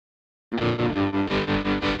Hello,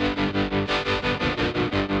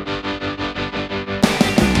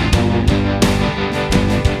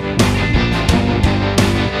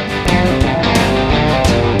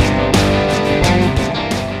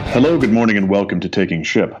 good morning, and welcome to Taking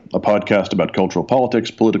Ship, a podcast about cultural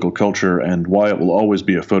politics, political culture, and why it will always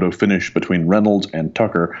be a photo finish between Reynolds and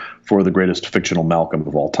Tucker for the greatest fictional Malcolm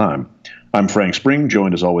of all time. I'm Frank Spring,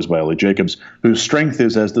 joined as always by Ellie Jacobs, whose strength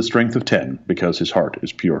is as the strength of 10, because his heart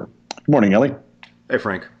is pure. Good morning, Ellie. Hey,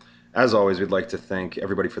 Frank. As always, we'd like to thank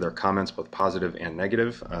everybody for their comments, both positive and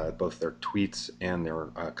negative, both their tweets and their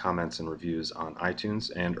comments and reviews on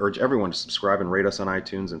iTunes, and urge everyone to subscribe and rate us on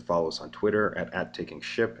iTunes and follow us on Twitter at Taking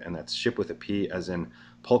Ship, and that's ship with a P as in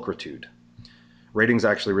pulchritude. Ratings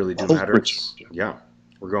actually really do matter. Yeah,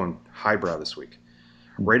 we're going highbrow this week.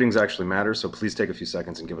 Ratings actually matter, so please take a few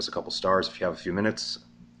seconds and give us a couple stars. If you have a few minutes,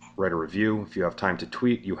 write a review. If you have time to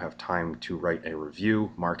tweet, you have time to write a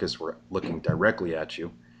review. Marcus, we're looking directly at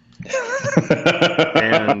you.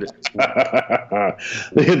 And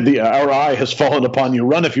our eye has fallen upon you.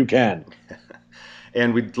 Run if you can.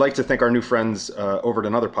 And we'd like to thank our new friends over at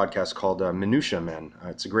another podcast called Minutia Men.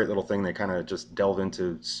 It's a great little thing. They kind of just delve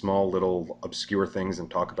into small, little, obscure things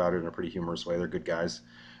and talk about it in a pretty humorous way. They're good guys.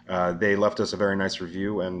 They left us a very nice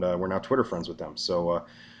review, and we're now Twitter friends with them. So,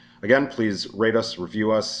 again, please rate us,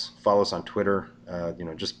 review us, follow us on Twitter.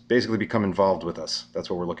 Just basically become involved with us. That's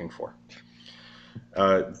what we're looking for.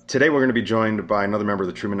 Today we're going to be joined by another member of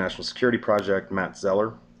the Truman National Security Project, Matt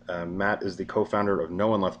Zeller. Matt is the co-founder of No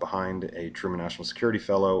One Left Behind, a Truman National Security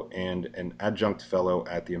Fellow and an adjunct fellow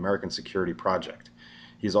at the American Security Project.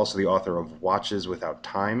 He's also the author of Watches Without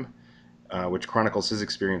Time, which chronicles his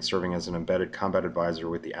experience serving as an embedded combat advisor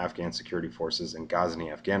with the Afghan security forces in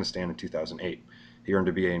Ghazni, Afghanistan in 2008. He earned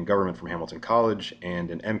a BA in government from Hamilton College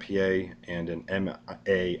and an MPA and an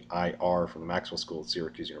MAIR from the Maxwell School at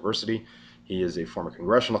Syracuse University. He is a former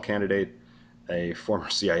congressional candidate, a former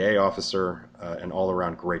CIA officer, an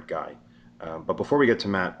all-around great guy. But before we get to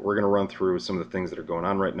Matt, we're going to run through some of the things that are going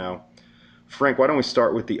on right now. Frank, why don't we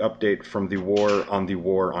start with the update from the war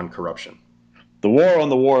on corruption? The war on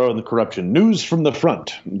the corruption. News from the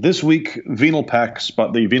front. This week, the Venal Pack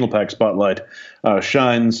spotlight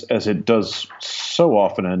shines, as it does so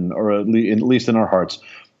often, or at least in our hearts,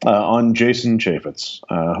 on Jason Chaffetz,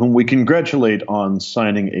 whom we congratulate on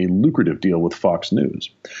signing a lucrative deal with Fox News.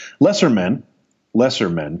 Lesser men,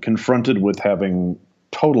 confronted with having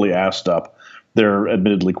totally assed up their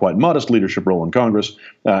admittedly quite modest leadership role in Congress,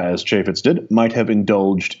 as Chaffetz did, might have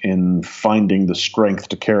indulged in finding the strength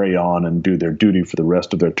to carry on and do their duty for the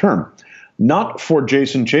rest of their term. Not for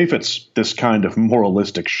Jason Chaffetz, this kind of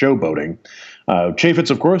moralistic showboating.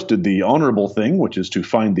 Chaffetz, of course, did the honorable thing, which is to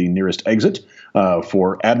find the nearest exit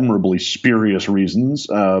for admirably spurious reasons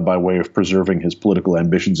by way of preserving his political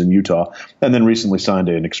ambitions in Utah, and then recently signed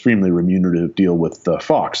an extremely remunerative deal with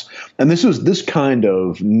Fox. And this kind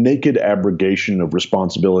of naked abrogation of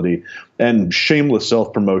responsibility and shameless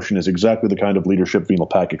self-promotion is exactly the kind of leadership Venal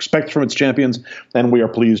Pack expects from its champions, and we are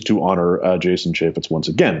pleased to honor Jason Chaffetz once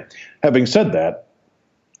again. Having said that,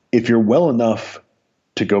 if you're well enough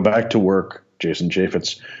to go back to work, Jason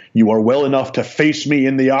Chaffetz, you are well enough to face me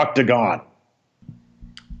in the octagon.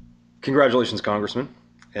 Congratulations, Congressman.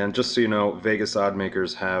 And just so you know, Vegas odd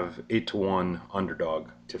makers have 8-1 underdog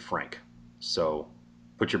to Frank. So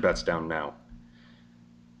put your bets down now.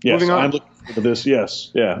 Yes, moving on. I'm looking forward to this.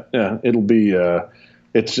 Yes, yeah. It'll be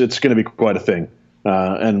it's going to be quite a thing.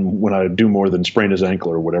 And when I do more than sprain his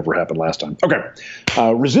ankle or whatever happened last time. Okay.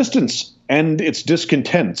 Resistance and its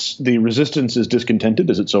discontents. The resistance is discontented,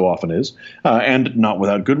 as it so often is, and not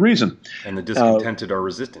without good reason. And the discontented are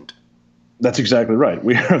resistant. That's exactly right.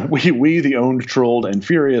 We, the owned, trolled, and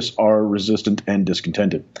furious, are resistant and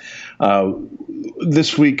discontented.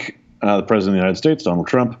 This week, the President of the United States, Donald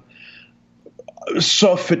Trump,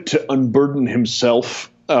 saw fit to unburden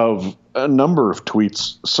himself of a number of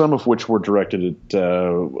tweets, some of which were directed at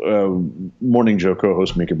Morning Joe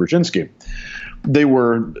co-host Mika Brzezinski. They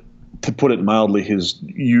were, to put it mildly, his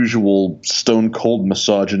usual stone-cold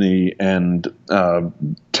misogyny and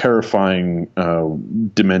terrifying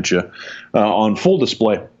dementia on full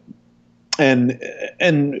display. And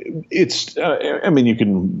it's we're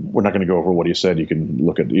not going to go over what he said. You can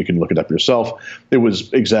look it up yourself. It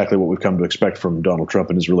was exactly what we've come to expect from Donald Trump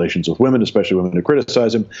and his relations with women, especially women who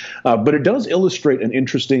criticize him. But it does illustrate an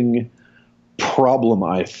interesting problem,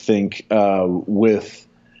 I think, with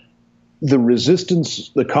the resistance,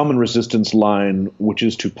 the common resistance line, which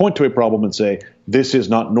is to point to a problem and say, this is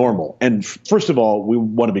not normal. And first of all, we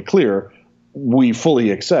want to be clear. We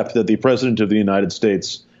fully accept that the President of the United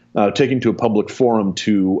States taking to a public forum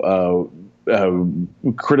to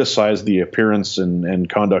criticize the appearance and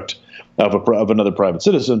conduct of another private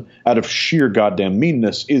citizen out of sheer goddamn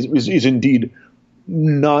meanness is indeed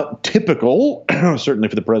not typical, certainly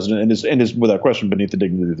for the president, and is without question beneath the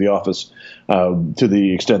dignity of the office, to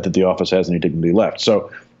the extent that the office has any dignity left.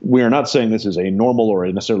 So we are not saying this is a normal or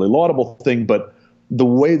a necessarily laudable thing, but the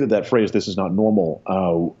way that phrase "this is not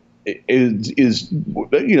normal" is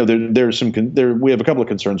there's some we have a couple of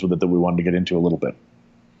concerns with it that we wanted to get into a little bit.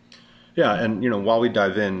 Yeah, and while we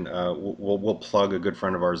dive in, we'll plug a good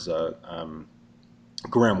friend of ours,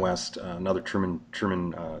 Graham West, another Truman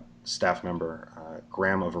staff member.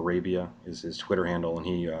 Graham of Arabia is his Twitter handle, and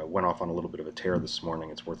he went off on a little bit of a tear this morning.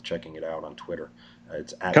 It's worth checking it out on Twitter.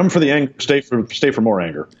 It's come for the anger, stay for more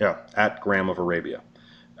anger. Yeah, at Graham of Arabia.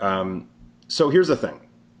 So here's the thing.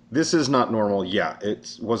 This is not normal. Yeah,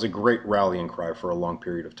 it was a great rallying cry for a long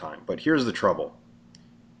period of time. But here's the trouble.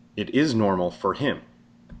 It is normal for him.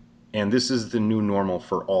 And this is the new normal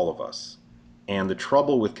for all of us. And the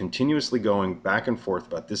trouble with continuously going back and forth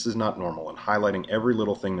about this is not normal and highlighting every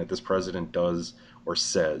little thing that this president does or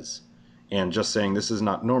says and just saying this is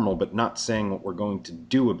not normal but not saying what we're going to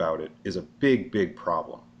do about it is a big, big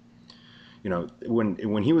problem.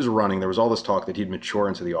 When he was running, there was all this talk that he'd mature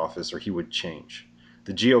into the office or he would change.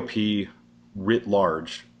 The GOP writ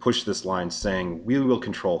large pushed this line saying, we will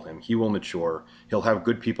control him, he will mature, he'll have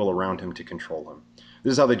good people around him to control him.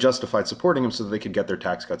 This is how they justified supporting him so that they could get their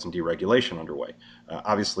tax cuts and deregulation underway.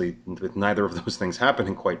 Obviously, with neither of those things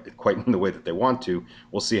happening quite in the way that they want to,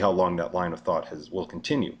 we'll see how long that line of thought will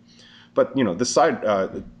continue. But the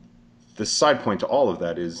side point to all of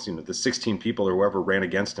that is the 16 people or whoever ran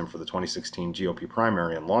against him for the 2016 GOP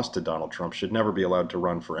primary and lost to Donald Trump should never be allowed to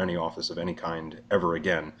run for any office of any kind ever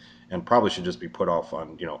again, and probably should just be put off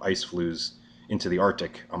on ice flues into the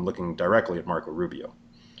Arctic. I'm looking directly at Marco Rubio.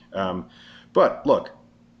 But look,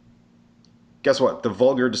 guess what? The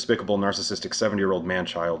vulgar, despicable, narcissistic 70-year-old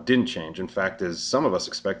man-child didn't change. In fact, as some of us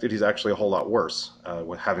expected, he's actually a whole lot worse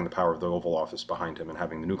with having the power of the Oval Office behind him, and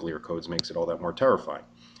having the nuclear codes makes it all that more terrifying.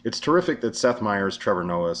 It's terrific that Seth Meyers, Trevor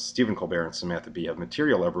Noah, Stephen Colbert, and Samantha Bee have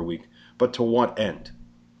material every week, but to what end?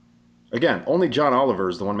 Again, only John Oliver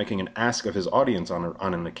is the one making an ask of his audience on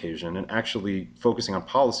an occasion and actually focusing on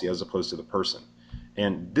policy as opposed to the person.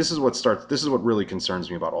 And this is what really concerns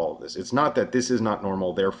me about all of this. It's not that this is not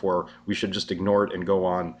normal, therefore we should just ignore it and go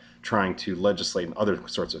on trying to legislate and other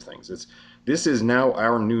sorts of things. This is now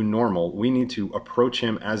our new normal. We need to approach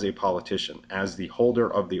him as a politician, as the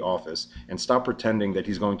holder of the office, and stop pretending that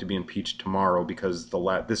he's going to be impeached tomorrow because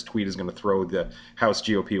this tweet is going to throw the House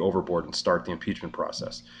GOP overboard and start the impeachment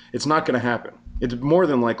process. It's not going to happen. It's more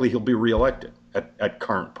than likely he'll be reelected at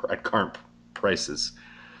current prices.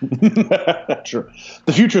 Sure.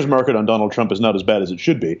 The futures market on Donald Trump is not as bad as it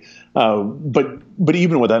should be. But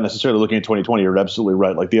even without necessarily looking at 2020, you're absolutely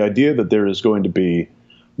right. Like the idea that there is going to be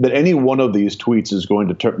that any one of these tweets is going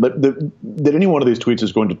to turn that any one of these tweets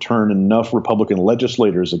is going to turn enough Republican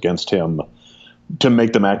legislators against him to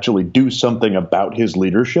make them actually do something about his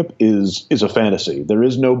leadership is a fantasy. There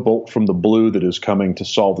is no bolt from the blue that is coming to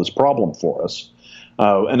solve this problem for us.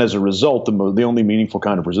 And as a result, the only meaningful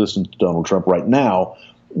kind of resistance to Donald Trump right now,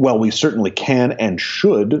 well, we certainly can and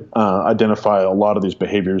should identify a lot of these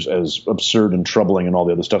behaviors as absurd and troubling and all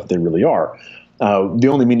the other stuff that they really are. The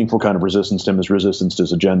only meaningful kind of resistance to him is resistance to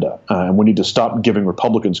his agenda. And we need to stop giving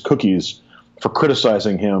Republicans cookies for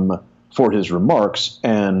criticizing him for his remarks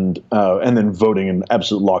and then voting in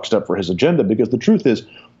absolute lockstep for his agenda. Because the truth is,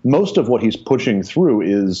 most of what he's pushing through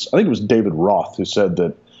is, I think it was David Roth who said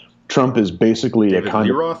that Trump is basically David a kind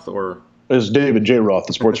Lee of... Roth or... It was David J. Roth,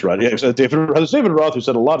 the sports writer. Yeah, it was David Roth who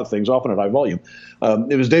said a lot of things, often at high volume.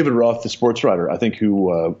 It was David Roth, the sports writer, I think,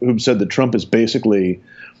 who said that Trump is basically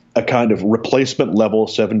a kind of replacement level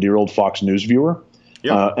 70-year-old Fox News viewer.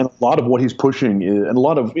 Yeah. And a lot of what he's pushing is, and a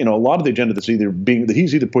lot of the agenda that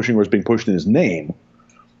he's either pushing or is being pushed in his name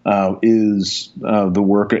is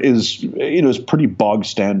pretty bog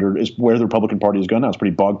standard. Is where the Republican Party has gone now. It's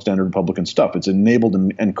pretty bog standard Republican stuff. It's enabled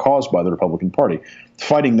and caused by the Republican Party.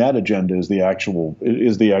 Fighting that agenda is the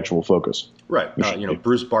actual focus. Right.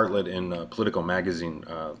 Bruce Bartlett in Politico magazine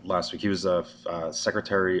last week. He was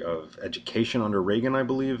Secretary of Education under Reagan, I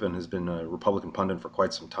believe, and has been a Republican pundit for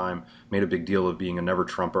quite some time. Made a big deal of being a never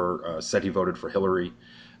Trumper. Said he voted for Hillary.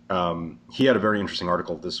 He had a very interesting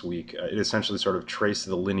article this week. It essentially sort of traced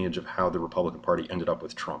the lineage of how the Republican Party ended up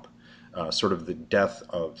with Trump. Sort of the death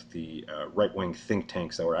of the right-wing think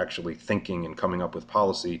tanks that were actually thinking and coming up with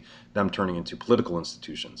policy, them turning into political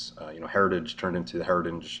institutions. Heritage turned into the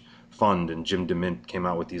Heritage fund, and Jim DeMint came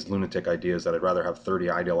out with these lunatic ideas that I'd rather have 30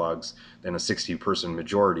 ideologues than a 60-person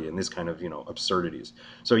majority, and this kind of, absurdities.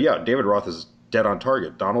 So yeah, David Roth is dead on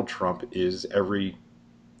target. Donald Trump is every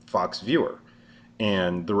Fox viewer,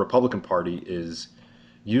 and the Republican Party is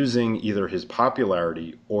using either his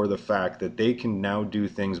popularity or the fact that they can now do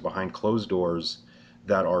things behind closed doors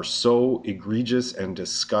that are so egregious and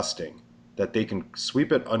disgusting that they can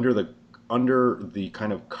sweep it under the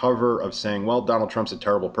kind of cover of saying, well, Donald Trump's a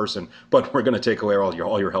terrible person, but we're going to take away all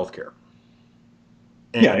your health care.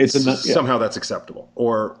 And somehow that's acceptable.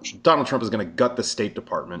 Or Donald Trump is going to gut the State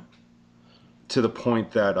Department to the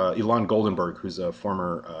point that Ilan Goldenberg, who's a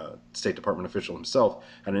former State Department official himself,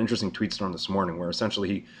 had an interesting tweet storm this morning where essentially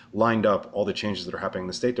he lined up all the changes that are happening in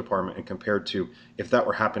the State Department and compared to if that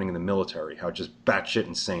were happening in the military, how just batshit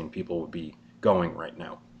insane people would be going right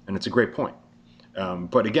now. And it's a great point.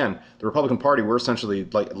 But again, the Republican Party, we're essentially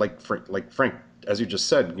like Frank, as you just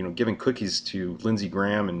said, giving cookies to Lindsey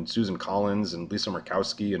Graham and Susan Collins and Lisa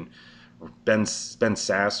Murkowski and Ben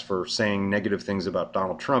Sass for saying negative things about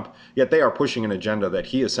Donald Trump. Yet they are pushing an agenda that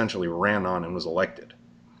he essentially ran on and was elected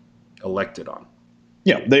on.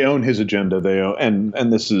 Yeah, they own his agenda. They own,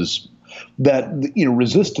 and this is that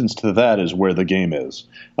resistance to that is where the game is.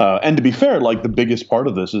 And to be fair, like the biggest part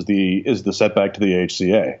of this is the setback to the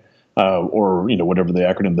AHCA. Or whatever the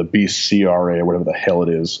acronym, the BCRA or whatever the hell it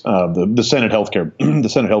is, the Senate healthcare the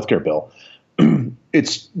Senate healthcare bill.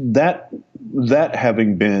 It's that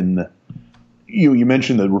having been, you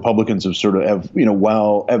mentioned that Republicans have sort of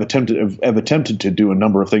have attempted to do a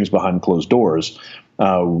number of things behind closed doors,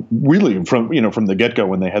 really from the get-go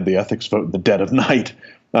when they had the ethics vote in the dead of night,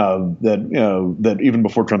 that even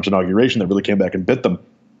before Trump's inauguration that really came back and bit them.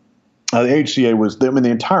 The HCA was, the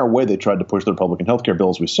entire way they tried to push the Republican health care bill,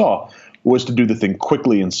 as we saw, was to do the thing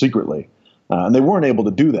quickly and secretly. And they weren't able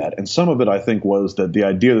to do that. And some of it, I think, was that the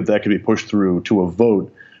idea that could be pushed through to a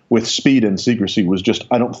vote with speed and secrecy was just,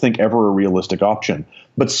 I don't think, ever a realistic option.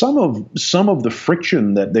 But some of the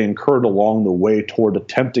friction that they incurred along the way toward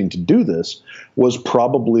attempting to do this was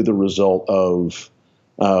probably the result of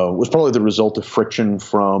friction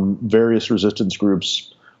from various resistance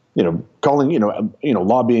groups. Calling,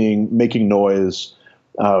 lobbying, making noise,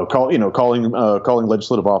 calling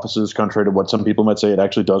legislative offices, contrary to what some people might say, it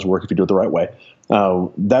actually does work if you do it the right way.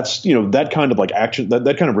 That's, that kind of like action,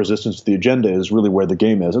 that kind of resistance to the agenda is really where the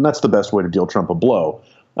game is. And that's the best way to deal Trump a blow.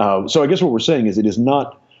 So I guess what we're saying is it is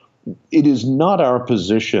not our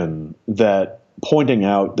position that pointing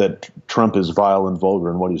out that Trump is vile and vulgar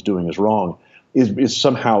and what he's doing is wrong is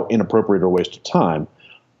somehow inappropriate or a waste of time.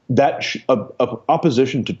 That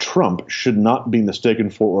opposition to Trump should not be mistaken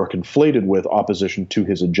for or conflated with opposition to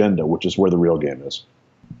his agenda, which is where the real game is.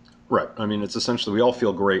 Right. It's essentially, we all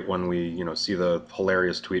feel great when we, see the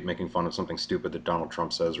hilarious tweet making fun of something stupid that Donald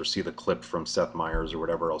Trump says, or see the clip from Seth Meyers or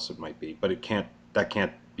whatever else it might be. But that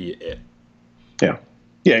can't be it. Yeah.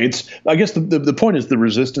 Yeah. I guess the point is the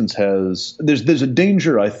resistance there's a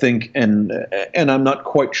danger, I think, and I'm not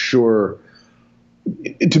quite sure.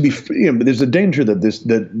 There's a danger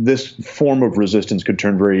that this form of resistance could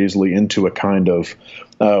turn very easily into a kind of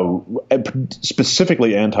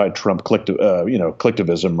specifically anti-Trump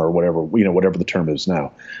collectivism or whatever the term is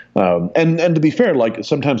now. And to be fair, like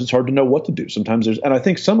sometimes it's hard to know what to do. Sometimes and I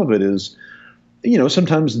think some of it is,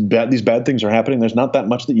 sometimes these bad things are happening. There's not that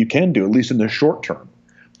much that you can do, at least in the short term.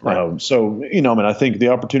 Right. I think the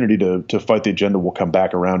opportunity to fight the agenda will come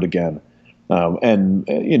back around again. And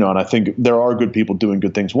I think there are good people doing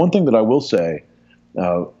good things. One thing that I will say,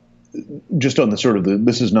 just on the sort of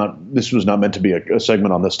this was not meant to be a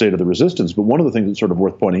segment on the state of the resistance, but one of the things that's sort of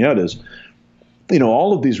worth pointing out is,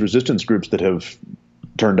 all of these resistance groups that have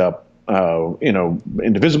turned up,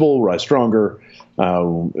 Indivisible, Rise Stronger,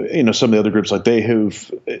 some of the other groups, like they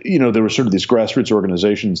have, there were sort of these grassroots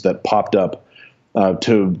organizations that popped up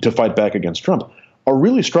to fight back against Trump, are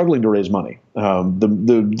really struggling to raise money.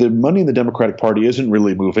 The money in the Democratic Party isn't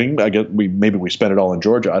really moving. I guess maybe we spent it all in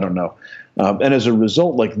Georgia. I don't know. And as a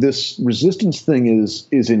result, like this resistance thing is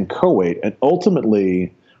inchoate, and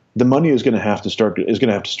ultimately the money is going to have to start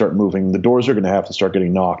start moving. The doors are going to have to start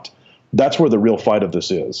getting knocked. That's where the real fight of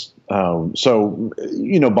this is. So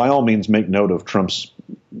by all means, make note of Trump's.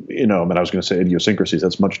 I was going to say idiosyncrasies.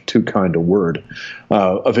 That's much too kind a word.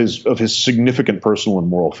 Of his significant personal and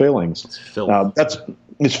moral failings. It's filth.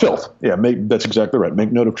 It's filth. Yeah, that's exactly right.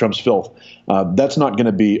 Make note of Trump's filth. That's not going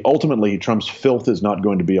to be ultimately Trump's filth is not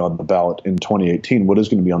going to be on the ballot in 2018. What is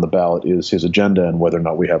going to be on the ballot is his agenda and whether or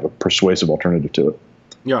not we have a persuasive alternative to it.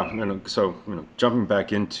 Yeah, so jumping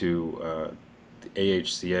back into the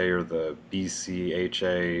AHCA or the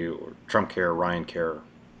BCHA or Trump Care, Ryan Care,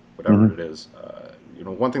 whatever it is.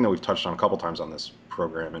 One thing that we've touched on a couple times on this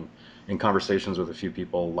program and in conversations with a few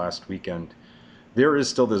people last weekend, there is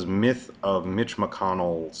still this myth of Mitch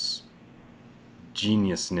McConnell's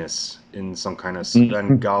geniusness in some kind of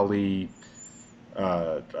Svengali,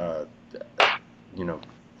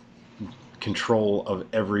 control of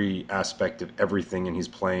every aspect of everything, and he's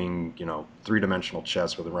playing, three-dimensional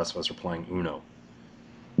chess where the rest of us are playing Uno.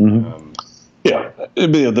 Yeah,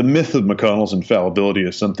 the myth of McConnell's infallibility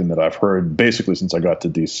is something that I've heard basically since I got to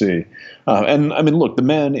D.C. And I mean, look, the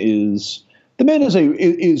man is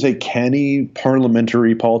a canny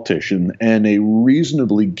parliamentary politician and a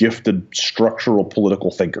reasonably gifted structural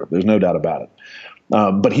political thinker. There's no doubt about it.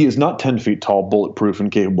 But he is not 10 feet tall, bulletproof,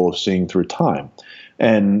 and capable of seeing through time.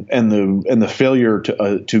 And the failure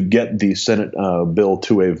to get the Senate bill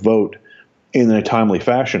to a vote in a timely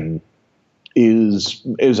fashion is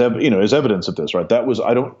evidence of this, right? That was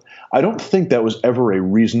I don't think that was ever a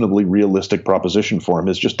reasonably realistic proposition for him.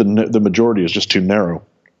 It's just the majority is just too narrow,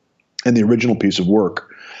 and the original piece of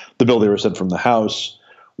work, the bill they were sent from the House,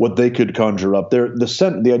 what they could conjure up there,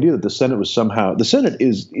 the idea that the Senate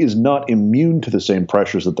is not immune to the same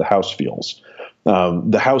pressures that the House feels.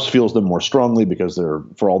 The House feels them more strongly because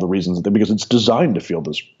because it's designed to feel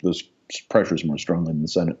those pressures more strongly than the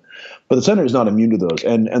Senate. But the Senate is not immune to those,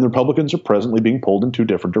 and the Republicans are presently being pulled in two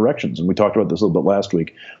different directions. And we talked about this a little bit last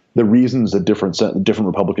week. The reasons that different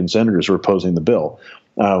Republican senators are opposing the bill.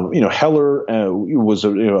 Heller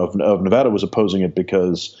of Nevada was opposing it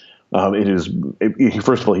because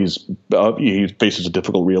first of all, he faces a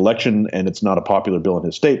difficult reelection, and it's not a popular bill in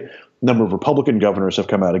his state. A number of Republican governors have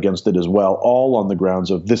come out against it as well, all on the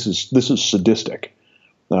grounds of this is sadistic.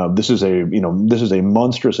 This is a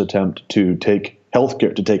monstrous attempt to take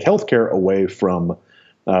healthcare away from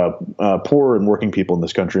poor and working people in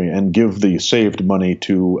this country and give the saved money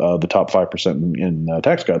to the top 5% in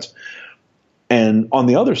tax cuts. And on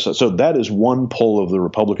the other side, so that is one pull of the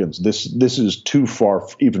Republicans. This is too far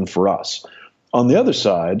even for us. On the other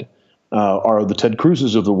side are the Ted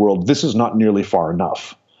Cruzes of the world. This is not nearly far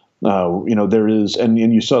enough. There is, and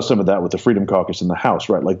you saw some of that with the Freedom Caucus in the House,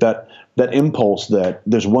 right? Like that impulse that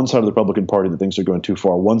there's one side of the Republican Party that thinks they're going too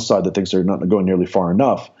far, one side that thinks they're not going nearly far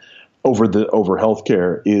enough over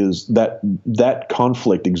healthcare. Is that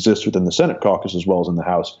conflict exists within the Senate caucus as well as in the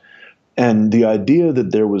House. And the idea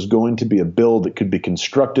that there was going to be a bill that could be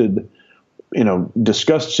constructed,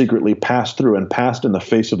 discussed secretly, passed through, and passed in the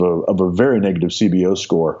face of a very negative CBO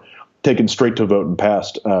score, taken straight to vote and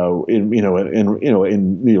passed in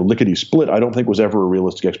lickety split, I don't think was ever a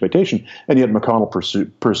realistic expectation. And yet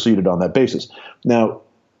McConnell proceeded on that basis. Now,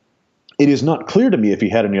 it is not clear to me if he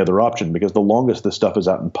had any other option, because the longest this stuff is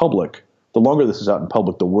out in public, the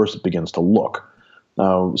worse it begins to look.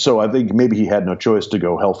 So I think maybe he had no choice to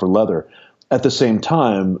go hell for leather. At the same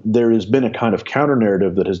time, there has been a kind of counter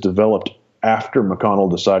narrative that has developed after McConnell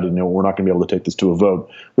decided, we're not going to be able to take this to a vote.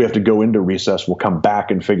 We have to go into recess. We'll come back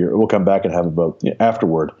and have a vote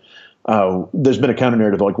afterward. There's been a counter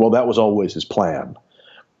narrative like, well, that was always his plan.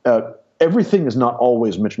 Everything is not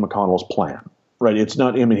always Mitch McConnell's plan, right? It's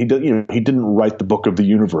not. I mean, he didn't write the book of the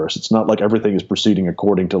universe. It's not like everything is proceeding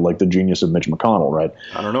according to like the genius of Mitch McConnell, right?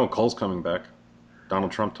 I don't know. Cole's coming back.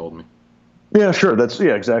 Donald Trump told me. Yeah, sure.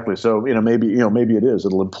 Exactly. So, maybe it is.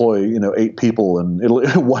 It'll employ, 8 people, and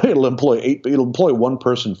it'll employ one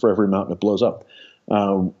person for every mountain it blows up.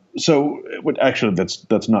 So actually,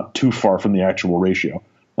 that's not too far from the actual ratio.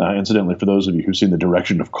 Incidentally, for those of you who've seen the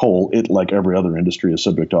direction of coal, it, like every other industry, is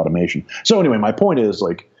subject to automation. So anyway, my point is,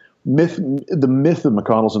 the myth of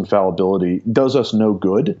McConnell's infallibility does us no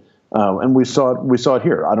good. And we saw it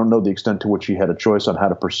here. I don't know the extent to which he had a choice on how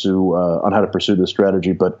to pursue this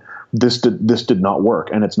strategy, but this did not work,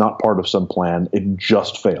 and it's not part of some plan. It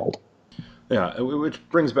just failed. Yeah, which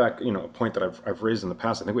brings back a point that I've raised in the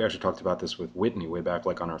past. I think we actually talked about this with Whitney way back,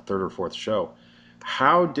 like on our 3rd or 4th show.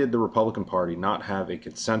 How did the Republican Party not have a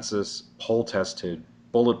consensus, poll-tested,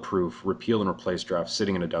 bulletproof repeal and replace draft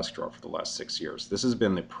sitting in a desk drawer for the last 6 years? This has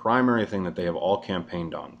been the primary thing that they have all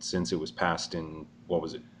campaigned on since it was passed in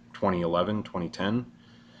 2011, 2010,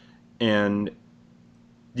 and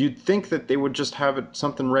you'd think that they would just have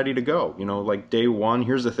something ready to go. Like day one,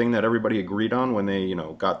 here's the thing that everybody agreed on when they,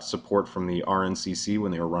 got support from the RNCC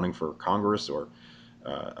when they were running for Congress, or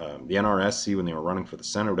the NRSC when they were running for the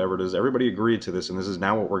Senate, whatever it is. Everybody agreed to this, and this is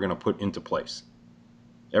now what we're going to put into place.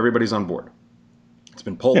 Everybody's on board. It's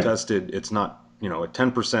been poll tested. It's not, at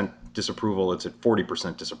 10% disapproval. It's at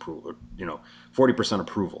 40% disapproval, 40%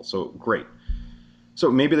 approval. So great. So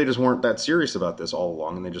maybe they just weren't that serious about this all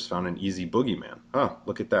along, and they just found an easy boogeyman.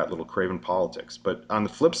 Look at that, little craven politics. But on the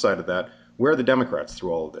flip side of that, where are the Democrats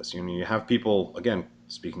through all of this? You have people, again,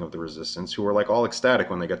 speaking of the resistance, who are like all ecstatic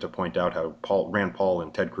when they get to point out how Rand Paul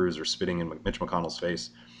and Ted Cruz are spitting in Mitch McConnell's face.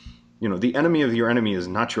 The enemy of your enemy is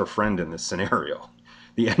not your friend in this scenario.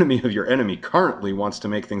 The enemy of your enemy currently wants to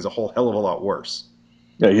make things a whole hell of a lot worse.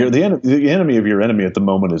 Yeah, the enemy of your enemy at the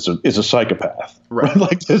moment is a psychopath.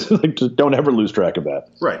 Right. Just don't ever lose track of that.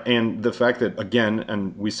 Right. And the fact that, again,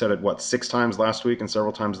 and we said it, 6 times last week and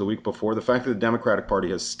several times the week before, the fact that the Democratic Party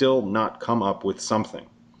has still not come up with something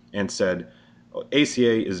and said,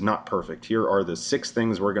 ACA is not perfect. Here are the 6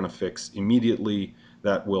 things we're going to fix immediately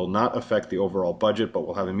that will not affect the overall budget, but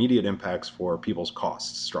will have immediate impacts for people's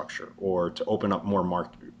cost structure or to open up more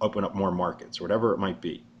markets, or whatever it might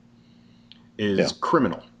be, is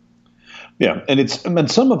criminal. Yeah, and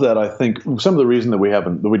some of that, I think, some of the reason that we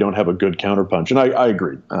don't have a good counterpunch, and I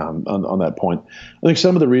agree on that point. I think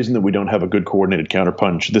some of the reason that we don't have a good coordinated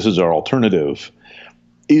counterpunch, this is our alternative,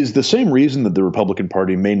 is the same reason that the Republican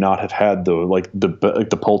Party may not have had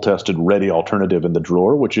the poll-tested ready alternative in the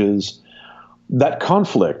drawer, which is that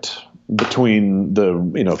conflict between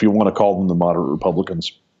if you want to call them the moderate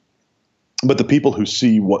Republicans, but the people who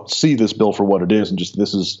see this bill for what it is, and just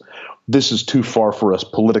this is too far for us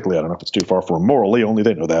politically. I don't know if it's too far for them morally, only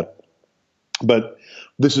they know that. But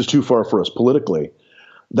this is too far for us politically.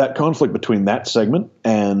 That conflict between that segment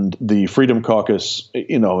and the Freedom Caucus,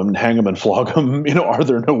 and hang them and flog them, are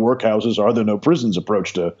there no workhouses, are there no prisons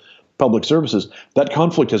approach to public services? That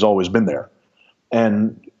conflict has always been there.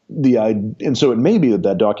 And so it may be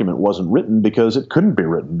that document wasn't written because it couldn't be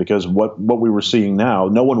written, because what we were seeing now,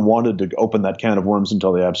 no one wanted to open that can of worms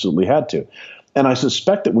until they absolutely had to. And I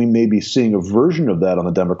suspect that we may be seeing a version of that on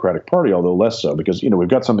the Democratic Party, although less so, because, we've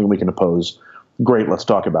got something we can oppose. Great, let's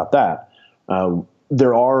talk about that.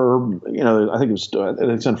 There are, I think it was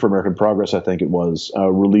Center for American Progress, I think it was,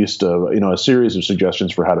 released a series of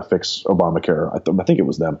suggestions for how to fix Obamacare. I think it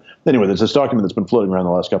was them. Anyway, there's this document that's been floating around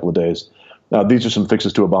the last couple of days. These are some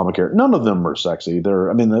fixes to Obamacare. None of them are sexy.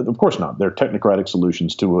 Of course not. They're technocratic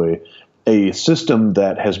solutions to a system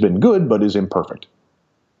that has been good but is imperfect.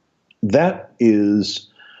 That is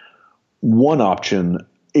one option.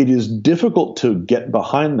 It is difficult to get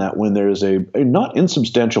behind that when there is a not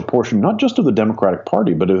insubstantial portion, not just of the Democratic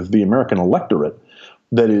Party, but of the American electorate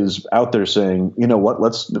that is out there saying, you know what,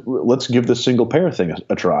 let's give this single payer thing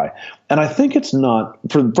a try. And I think it's not,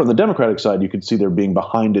 from the Democratic side, you could see they're being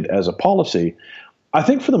behind it as a policy. I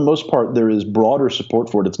think for the most part, there is broader support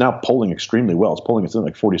for it. It's now polling extremely well. It's polling at something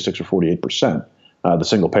like 46 or 48%. The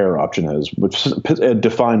single payer option is, which is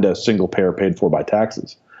defined as single payer paid for by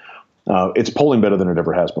taxes. It's polling better than it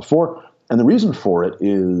ever has before. And the reason for it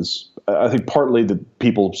is, I think, partly that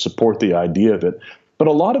people support the idea of it, but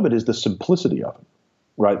a lot of it is the simplicity of it.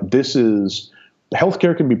 Right.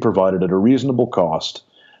 Healthcare can be provided at a reasonable cost,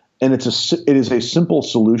 and it is a simple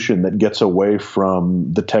solution that gets away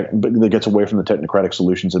from the technocratic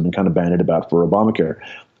solutions that have been kind of bandied about for Obamacare.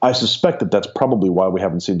 I suspect that that's probably why we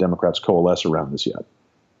haven't seen Democrats coalesce around this yet.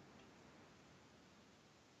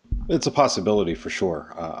 It's a possibility for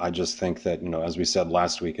sure. I just think that, as we said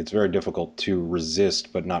last week, it's very difficult to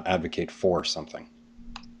resist but not advocate for something.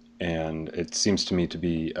 And it seems to me to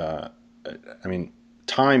be,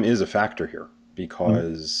 time is a factor here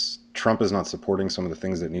because Trump is not supporting some of the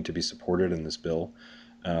things that need to be supported in this bill.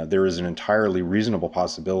 There is an entirely reasonable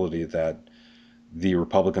possibility that the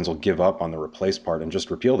Republicans will give up on the replace part and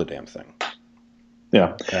just repeal the damn thing.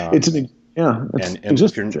 Yeah,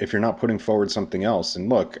 if you're not putting forward something else, and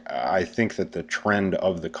look, I think that the trend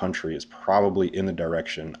of the country is probably in the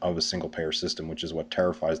direction of a single payer system, which is what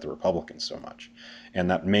terrifies the Republicans so much. And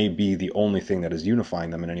that may be the only thing that is unifying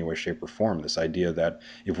them in any way, shape, or form. This idea that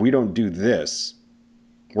if we don't do this,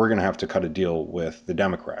 we're going to have to cut a deal with the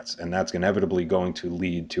Democrats, and that's inevitably going to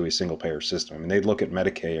lead to a single payer system. I mean, they look at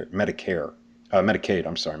Medicaid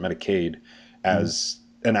as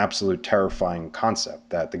an absolute terrifying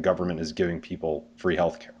concept that the government is giving people free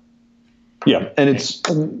health care. Yeah,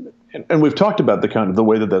 and we've talked about the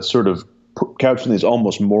way that's sort of couched in these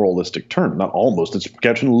almost moralistic terms. Not almost, it's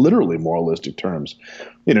couched in literally moralistic terms.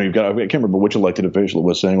 You've got, I can't remember which elected official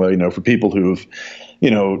was saying, well, for people who've,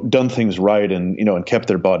 done things right and, and kept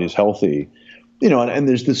their bodies healthy, and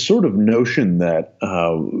there's this sort of notion that,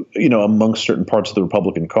 amongst certain parts of the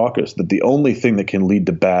Republican caucus, that the only thing that can lead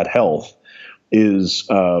to bad health is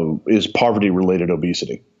poverty-related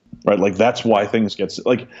obesity, right? Like that's why things get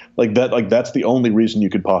that's the only reason you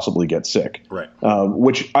could possibly get sick, right?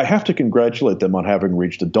 Which I have to congratulate them on having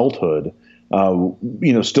reached adulthood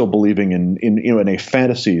still believing in a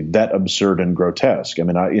fantasy that absurd and grotesque. I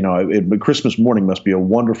mean, Christmas morning must be a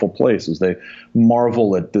wonderful place as they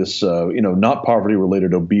marvel at this, not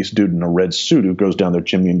poverty-related obese dude in a red suit who goes down their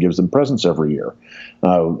chimney and gives them presents every year.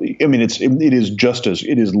 It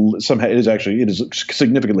is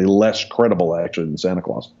significantly less credible actually than Santa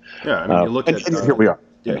Claus. Yeah, I mean, you look at here we are.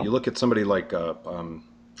 Yeah, you look at somebody like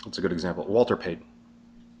what's a good example? Walter Payton.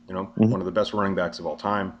 One of the best running backs of all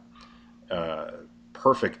time.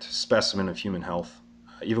 Perfect specimen of human health.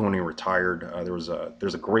 Even when he retired, there's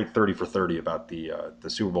a great 30 for 30 about the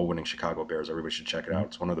Super Bowl winning Chicago Bears. Everybody should check it out.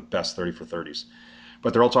 It's one of the best 30 for 30s.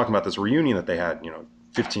 But they're all talking about this reunion that they had,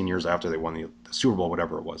 15 years after they won the Super Bowl,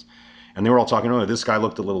 whatever it was. And they were all talking, this guy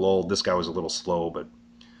looked a little old, this guy was a little slow, but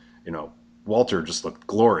Walter just looked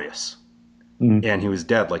glorious. And he was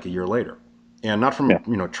dead like a year later. And not from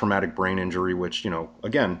traumatic brain injury, which,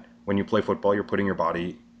 again, when you play football, you're putting your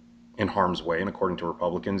body in harm's way, and according to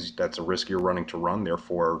Republicans, that's a risk you're running to run.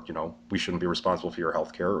 Therefore, we shouldn't be responsible for your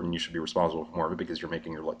health care, and you should be responsible for more of it because you're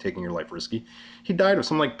taking your life risky. He died of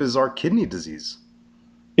some bizarre kidney disease.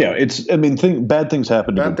 Yeah, bad things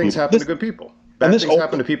happen to good people. Bad things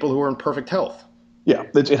happen to people who are in perfect health. Yeah,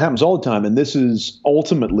 it happens all the time, and this is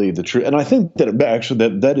ultimately the truth. And I think that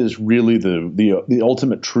actually that is really the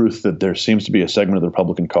ultimate truth, that there seems to be a segment of the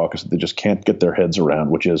Republican caucus that they just can't get their heads around,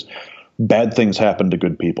 which is bad things happen to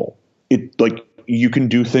good people. You can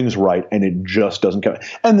do things right, and it just doesn't count.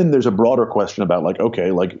 And then there's a broader question about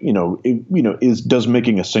does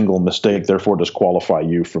making a single mistake therefore disqualify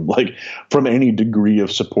you from any degree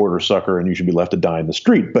of support or succor, and you should be left to die in the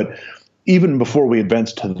street. But even before we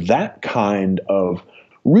advance to that kind of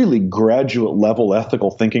really graduate level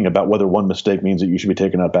ethical thinking about whether one mistake means that you should be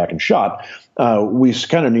taken out back and shot, we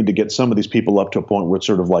kind of need to get some of these people up to a point where it's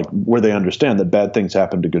sort of where they understand that bad things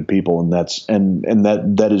happen to good people, and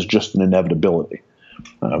that is just an inevitability.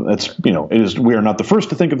 We are not the first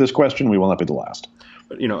to think of this question. We will not be the last.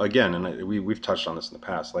 But again, and we've touched on this in the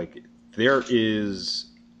past. There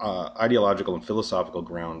is ideological and philosophical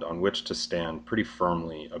ground on which to stand pretty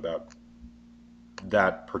firmly about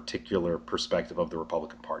that particular perspective of the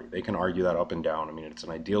Republican Party. They can argue that up and down. I mean, it's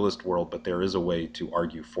an idealist world, but there is a way to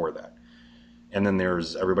argue for that. And then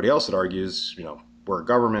there's everybody else that argues, we're a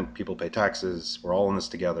government, people pay taxes, we're all in this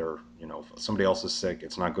together. If somebody else is sick,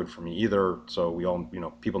 it's not good for me either. So we all,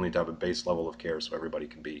 people need to have a base level of care so everybody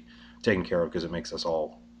can be taken care of, because it makes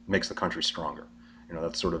the country stronger.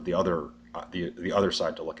 That's sort of the other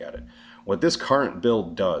side to look at it. What this current bill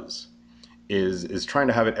does is trying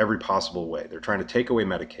to have it every possible way. They're trying to take away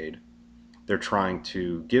Medicaid. They're trying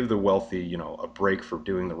to give the wealthy, a break for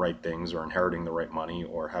doing the right things or inheriting the right money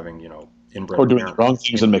or having, inbred or doing the wrong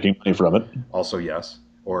things and making money from it. Also, yes.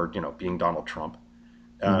 Or, being Donald Trump.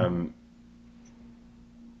 The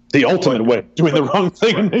ultimate way, doing the wrong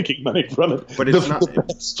thing and making money from it. But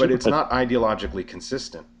it's not ideologically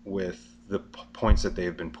consistent with the points that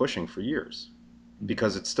they've been pushing for years.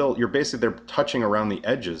 Because it's still, they're touching around the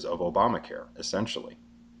edges of Obamacare, essentially.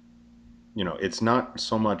 It's not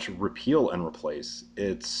so much repeal and replace.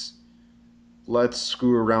 It's let's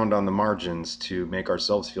screw around on the margins to make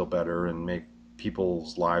ourselves feel better and make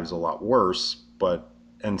people's lives a lot worse,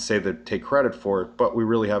 and say that take credit for it, but we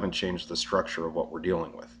really haven't changed the structure of what we're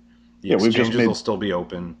dealing with. The exchanges will still be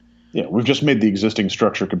open. Yeah, we've just made the existing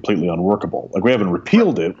structure completely unworkable. We haven't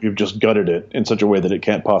repealed it; we've just gutted it in such a way that it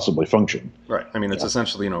can't possibly function. Right. I mean, it's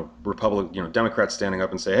essentially, Democrats standing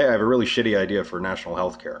up and say, "Hey, I have a really shitty idea for national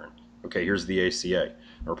health care. Okay, here's the ACA."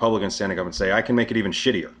 And Republicans standing up and say, "I can make it even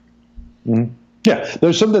shittier." Mm-hmm. Yeah,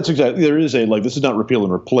 there's some that's exactly. There is this is not repeal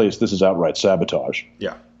and replace. This is outright sabotage.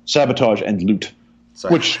 Yeah, sabotage and loot.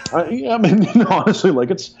 Which honestly,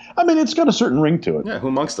 it's got a certain ring to it. Yeah, who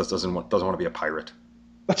amongst us doesn't want to be a pirate?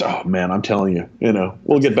 I'm telling you,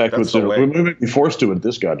 we'll get back to it soon. We may be forced to it at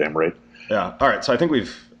this goddamn rate. Yeah. All right. So I think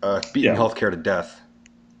we've beaten healthcare to death.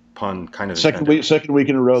 Pun kind of second week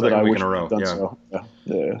in a row that I wish in a row. Done so.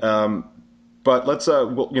 Yeah. But let's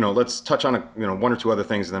let's touch on one or two other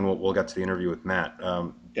things, and then we'll get to the interview with Matt.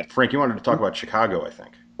 Frank, you wanted to talk about Chicago, I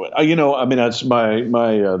think. That's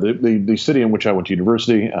the city in which I went to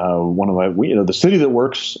university. The city that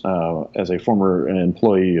works. As a former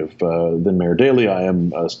employee of then Mayor Daley, I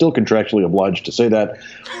am still contractually obliged to say that.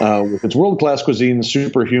 With its world-class cuisine,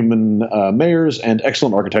 superhuman mayors, and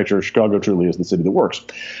excellent architecture, Chicago truly is the city that works.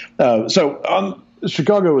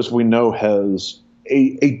 Chicago, as we know, has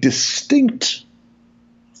a distinct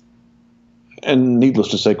and needless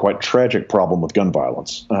to say, quite tragic problem with gun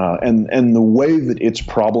violence. And the way that its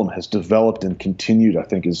problem has developed and continued, I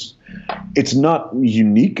think, it's not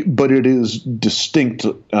unique, but it is distinct.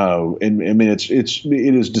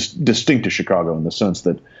 It is distinct to Chicago in the sense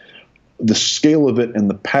that the scale of it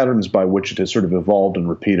and the patterns by which it has sort of evolved and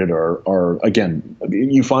repeated are again,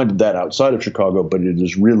 you find that outside of Chicago, but it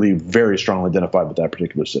is really very strongly identified with that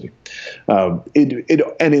particular city. And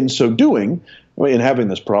in so doing, in having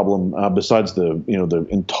this problem, besides the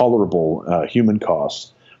intolerable human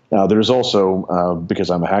cost, there's also,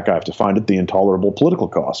 because I'm a hack, I have to find it, the intolerable political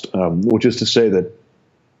cost, which is to say that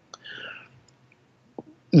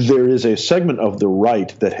there is a segment of the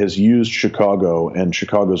right that has used Chicago and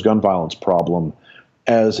Chicago's gun violence problem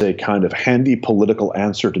as a kind of handy political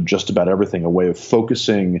answer to just about everything, a way of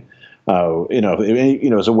focusing,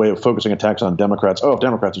 as a way of focusing attacks on Democrats. Oh, if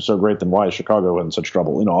Democrats are so great, then why is Chicago in such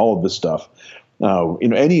trouble? All of this stuff.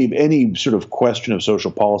 Any sort of question of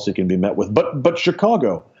social policy can be met with, but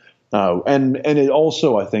Chicago, and it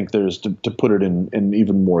also, I think, there's to put it in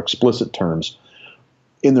even more explicit terms,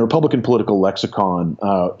 in the Republican political lexicon,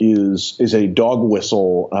 is a dog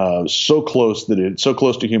whistle so close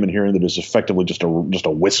to human hearing that it's effectively just a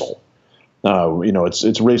whistle.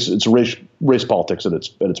 It's race politics at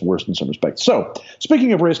its worst in some respects. So,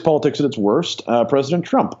 speaking of race politics at its worst, President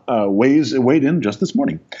Trump weighed in just this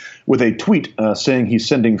morning with a tweet saying he's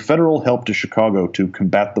sending federal help to Chicago to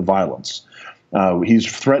combat the violence. He's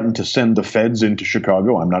threatened to send the feds into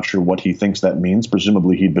Chicago. I'm not sure what he thinks that means.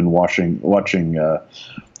 Presumably, he'd been watching The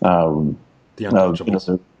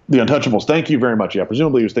Untouchables. The Untouchables. Thank you very much. Yeah,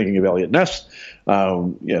 presumably he was thinking of Elliot Ness.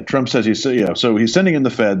 Trump says so he's sending in the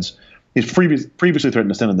feds. He's previously threatened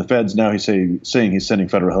to send in the feds. Now he's saying he's sending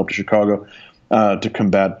federal help to Chicago to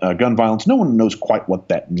combat gun violence. No one knows quite what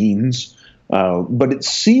that means. But it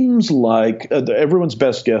seems like everyone's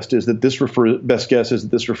best guess is that this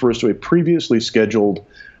refers to a previously scheduled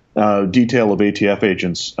detail of ATF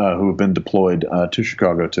agents who have been deployed to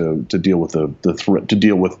Chicago to deal with the threat, to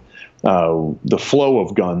deal with the flow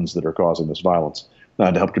of guns that are causing this violence,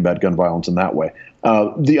 to help combat gun violence in that way.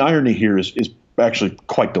 The irony here is actually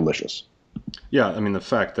quite delicious. Yeah, I mean, the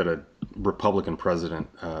fact that a Republican president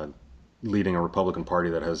leading a Republican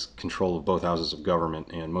Party that has control of both houses of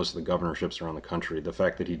government and most of the governorships around the country, the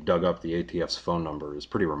fact that he dug up the ATF's phone number is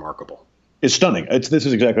pretty remarkable. It's stunning. This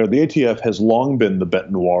is exactly right. The ATF has long been the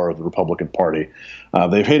bête noire of the Republican Party.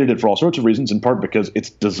 They've hated it for all sorts of reasons, in part because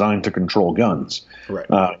it's designed to control guns. Right.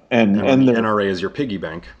 And the NRA is your piggy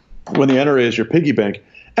bank. When the NRA is your piggy bank,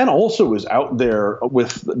 and also is out there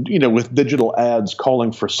with digital ads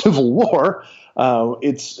calling for civil war.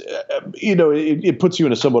 It puts you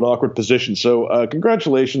in a somewhat awkward position. So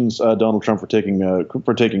congratulations, Donald Trump, for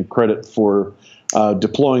taking credit for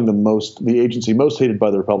deploying the agency most hated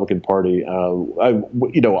by the Republican Party.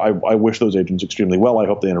 I wish those agents extremely well. I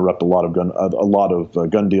hope they interrupt a lot of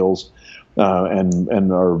gun deals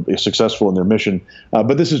and are successful in their mission.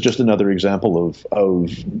 But this is just another example of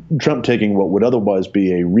Trump taking what would otherwise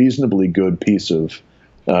be a reasonably good piece of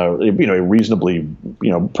a reasonably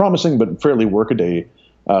promising but fairly workaday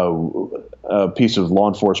piece of law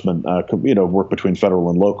enforcement work between federal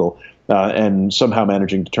and local, and somehow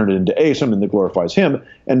managing to turn it into A, something that glorifies him,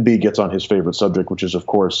 and B, gets on his favorite subject, which is, of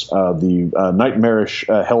course, the nightmarish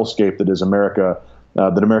hellscape that is America.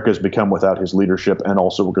 That America has become without his leadership, and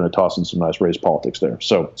also we're going to toss in some nice race politics there.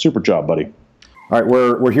 So, super job, buddy. All right,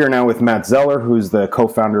 we're here now with Matt Zeller, who's the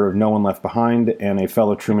co-founder of No One Left Behind and a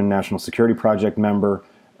fellow Truman National Security Project member.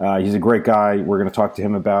 He's a great guy. We're going to talk to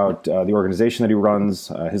him about the organization that he runs,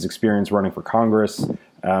 his experience running for Congress,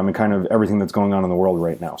 and kind of everything that's going on in the world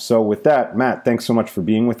right now. So with that, Matt, thanks so much for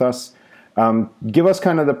being with us. Give us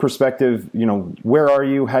kind of the perspective, where are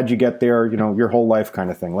you? How'd you get there? Your whole life kind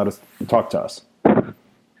of thing. Let us talk to us.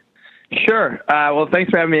 Sure. Well, thanks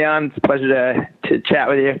for having me on. It's a pleasure to chat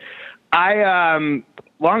with you.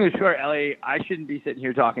 Long and short, Ellie, I shouldn't be sitting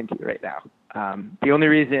here talking to you right now. The only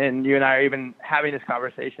reason you and I are even having this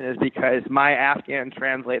conversation is because my Afghan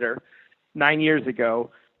translator 9 years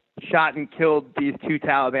ago shot and killed these two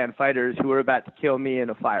Taliban fighters who were about to kill me in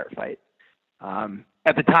a firefight.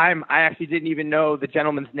 At the time, I actually didn't even know the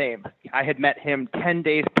gentleman's name. I had met him 10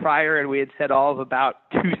 days prior, and we had said all of about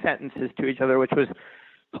 2 sentences to each other, which was,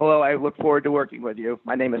 "Hello, I look forward to working with you.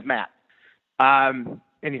 My name is Matt."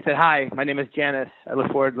 And he said, "Hi, my name is Janice. I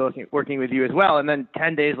look forward to working with you as well." And then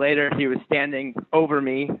 10 days later, he was standing over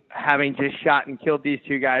me, having just shot and killed these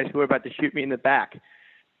two guys who were about to shoot me in the back.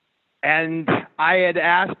 And I had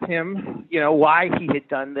asked him, why he had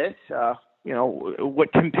done this,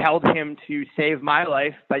 what compelled him to save my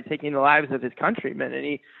life by taking the lives of his countrymen. And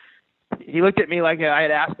he he looked at me like I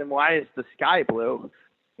had asked him, why is the sky blue?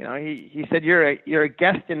 He said, you're a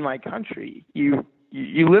guest in my country. You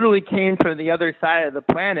literally came from the other side of the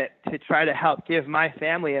planet to try to help give my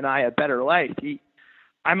family and I a better life.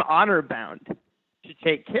 I'm honor bound to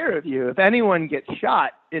take care of you. If anyone gets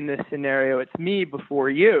shot in this scenario, it's me before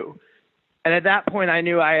you. And at that point, I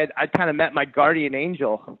knew I'd kind of met my guardian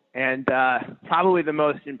angel, and probably the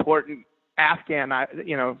most important Afghan I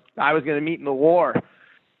was going to meet in the war.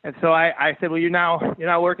 And so I said, well, you're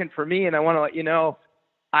now working for me, and I want to let you know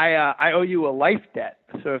I owe you a life debt.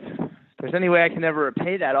 So if there's any way I can ever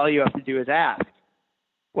repay that, all you have to do is ask.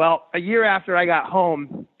 Well, a year after I got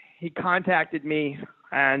home, he contacted me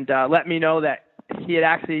and let me know that he had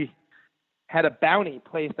actually had a bounty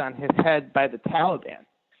placed on his head by the Taliban,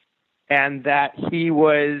 and that he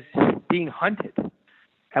was being hunted,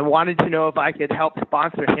 and wanted to know if I could help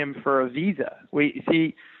sponsor him for a visa.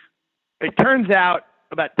 It turns out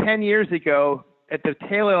about 10 years ago, at the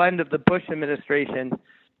tail end of the Bush administration,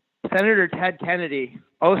 Senator Ted Kennedy,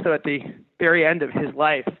 also at the very end of his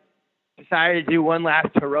life, decided to do one last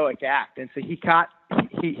heroic act. And so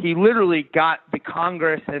he literally got the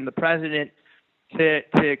Congress and the president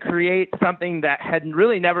to create something that had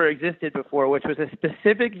really never existed before, which was a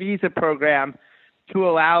specific visa program to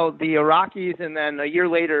allow the Iraqis and then a year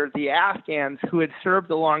later the Afghans who had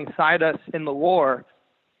served alongside us in the war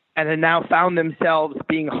and had now found themselves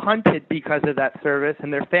being hunted because of that service,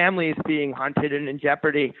 and their families being hunted and in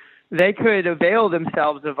jeopardy. They could avail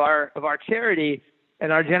themselves of our charity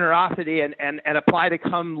and our generosity and apply to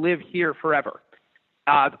come live here forever.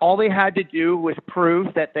 All they had to do was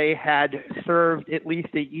prove that they had served at least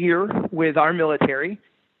a year with our military,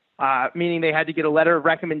 meaning they had to get a letter of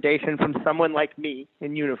recommendation from someone like me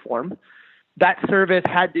in uniform. That service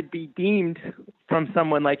had to be deemed from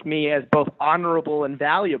someone like me as both honorable and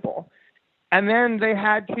valuable. And then they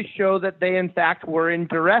had to show that they, in fact, were in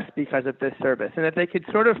duress because of this service, and that they could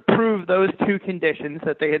sort of prove those two conditions,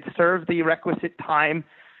 that they had served the requisite time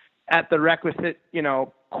at the requisite,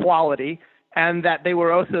 quality, and that they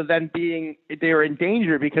were also then they were in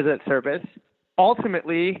danger because of that service.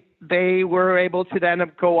 Ultimately, they were able to then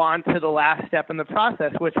go on to the last step in the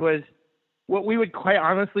process, which was what we would quite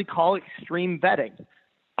honestly call extreme vetting.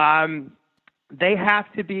 They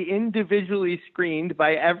have to be individually screened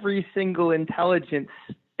by every single intelligence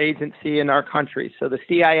agency in our country. So the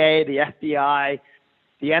CIA, the FBI,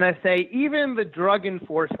 the NSA, even the Drug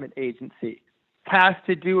Enforcement Agency has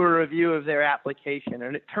to do a review of their application.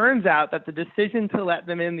 And it turns out that the decision to let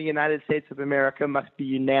them in the United States of America must be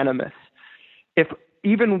unanimous. If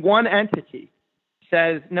even one entity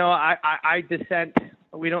says, no, I dissent,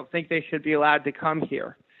 we don't think they should be allowed to come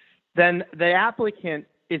here, then the applicant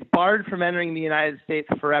is barred from entering the United States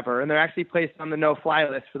forever, and they're actually placed on the no-fly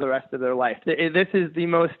list for the rest of their life. This is the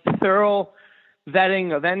most thorough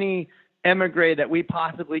vetting of any emigre that we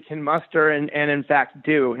possibly can muster and in fact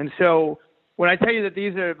do. And so when I tell you that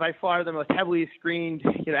these are by far the most heavily screened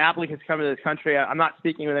applicants coming to this country, I'm not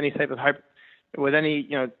speaking with any type of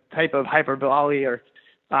type of hyperbole or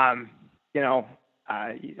I'm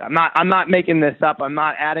not making this up. I'm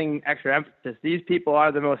not adding extra emphasis. These people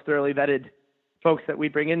are the most thoroughly vetted folks that we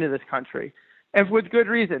bring into this country, and with good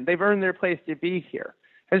reason. They've earned their place to be here.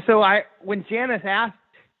 And so when Janice asked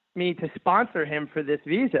me to sponsor him for this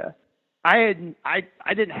visa, I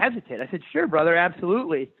didn't hesitate. I said, sure, brother,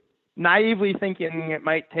 absolutely. Naively thinking it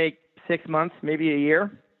might take 6 months, maybe a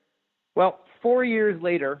year. Well, 4 years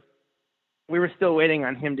later, we were still waiting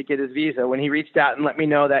on him to get his visa when he reached out and let me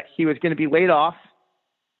know that he was going to be laid off,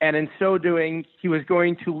 and in so doing, he was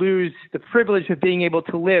going to lose the privilege of being able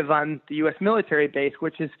to live on the U.S. military base,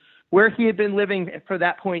 which is where he had been living for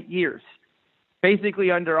that point years, basically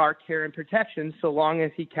under our care and protection, so long as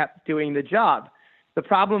he kept doing the job. The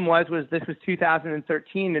problem was this was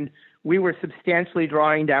 2013, and we were substantially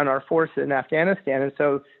drawing down our forces in Afghanistan, and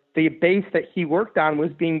so the base that he worked on was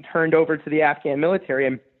being turned over to the Afghan military,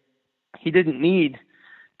 and he didn't need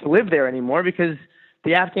to live there anymore because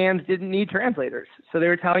the Afghans didn't need translators. So they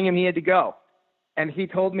were telling him he had to go. And he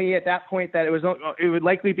told me at that point that it would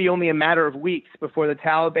likely be only a matter of weeks before the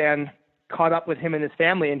Taliban caught up with him and his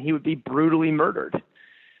family, and he would be brutally murdered.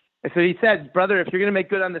 And so he said, brother, if you're going to make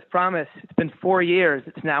good on this promise, it's been 4 years,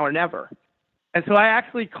 it's now or never. And so I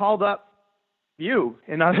actually called up you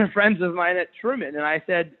and other friends of mine at Truman, and I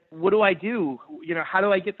said, what do I do? How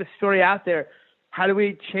do I get the story out there? How do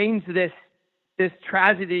we change this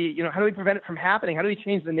tragedy? How do we prevent it from happening? How do we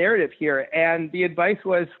change the narrative here? And the advice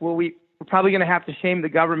was, well, we're probably going to have to shame the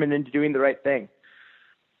government into doing the right thing.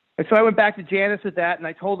 And so I went back to Janice with that, and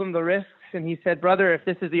I told him the risks, and he said, brother, if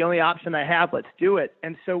this is the only option I have, let's do it.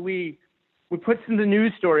 And so we we put some of the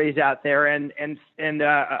news stories out there, and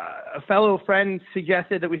a fellow friend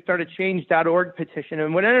suggested that we start a change.org petition.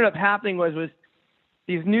 And what ended up happening was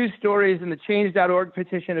these news stories and the change.org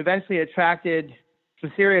petition eventually attracted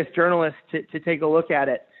some serious journalists to take a look at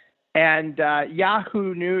it. And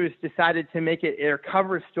Yahoo News decided to make it their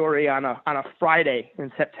cover story on a Friday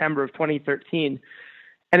in September of 2013.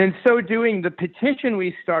 And in so doing, the petition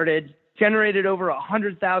we started generated over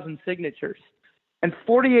 100,000 signatures. And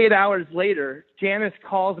 48 hours later, Janis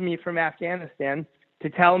calls me from Afghanistan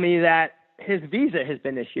to tell me that his visa has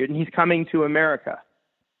been issued and he's coming to America.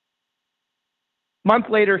 A month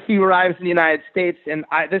later, he arrives in the United States, and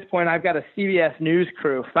at this point, I've got a CBS News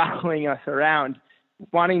crew following us around,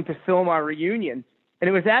 wanting to film our reunion. And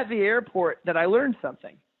it was at the airport that I learned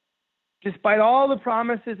something. Despite all the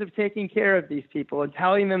promises of taking care of these people and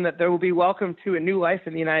telling them that they will be welcome to a new life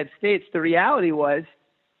in the United States, the reality was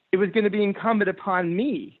it was going to be incumbent upon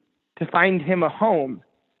me to find him a home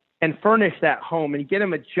and furnish that home and get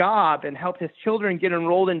him a job and help his children get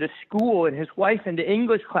enrolled into school and his wife into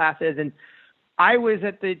English classes. And I was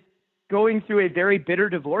going through a very bitter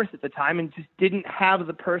divorce at the time and just didn't have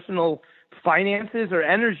the personal finances or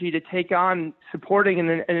energy to take on supporting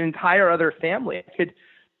an entire other family. I could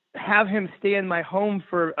have him stay in my home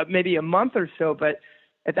for maybe a month or so, but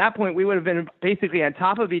at that point we would have been basically on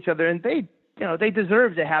top of each other, and they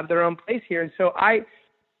deserve to have their own place here. And so I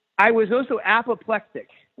was also apoplectic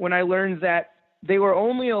when I learned that they were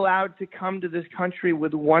only allowed to come to this country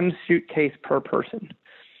with one suitcase per person.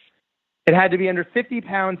 It had to be under 50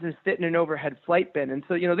 pounds and fit in an overhead flight bin. And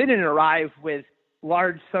so, they didn't arrive with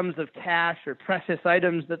large sums of cash or precious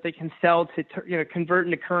items that they can sell to, convert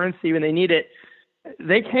into currency when they need it.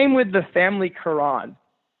 They came with the family Quran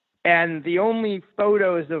and the only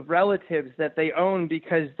photos of relatives that they own,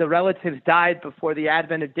 because the relatives died before the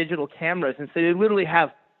advent of digital cameras. And so they literally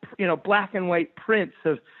have, black and white prints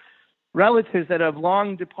of relatives that have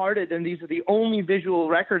long departed, and these are the only visual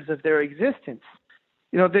records of their existence.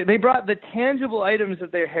 They brought the tangible items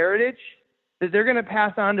of their heritage that they're going to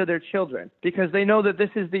pass on to their children, because they know that this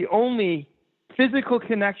is the only physical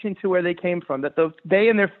connection to where they came from, that they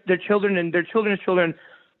and their children and their children's children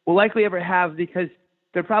will likely ever have, because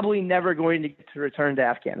they're probably never going to get to return to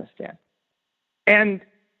Afghanistan. And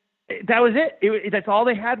that was it. That's all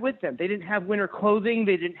they had with them. They didn't have winter clothing.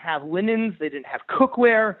 They didn't have linens. They didn't have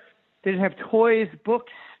cookware. They didn't have toys,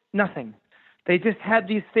 books, nothing. They just had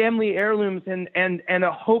these family heirlooms and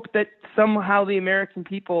a hope that somehow the American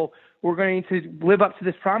people were going to live up to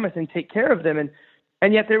this promise and take care of them.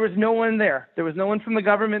 And yet there was no one there. There was no one from the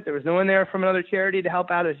government. There was no one there from another charity to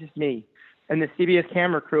help out. It was just me and the CBS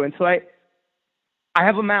camera crew. And so I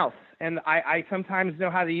have a mouth, and I sometimes know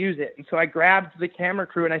how to use it. And so I grabbed the camera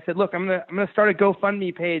crew and I said, look, I'm gonna start a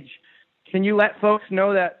GoFundMe page. Can you let folks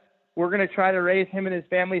know that we're going to try to raise him and his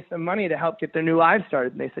family some money to help get their new lives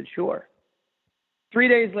started? And they said, sure. 3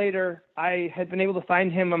 days later, I had been able to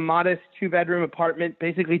find him a modest 2-bedroom apartment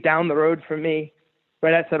basically down the road from me,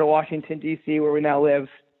 right outside of Washington, D.C., where we now live.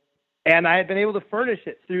 And I had been able to furnish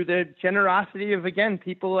it through the generosity of, again,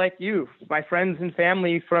 people like you, my friends and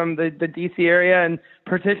family from the D.C. area, and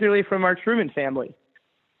particularly from our Truman family.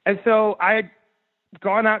 And so I had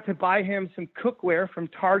gone out to buy him some cookware from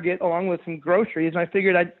Target along with some groceries, and I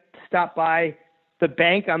figured I'd stop by the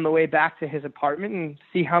bank on the way back to his apartment and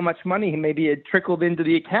see how much money maybe had trickled into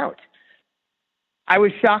the account. I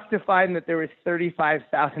was shocked to find that there was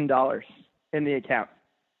 $35,000 in the account,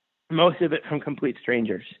 most of it from complete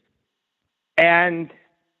strangers. And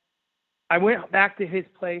I went back to his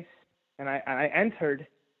place, and I entered,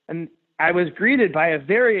 and I was greeted by a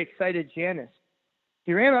very excited Janis.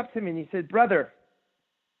 He ran up to me and he said, brother,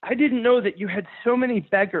 I didn't know that you had so many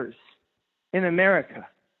beggars in America.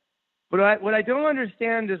 But what I don't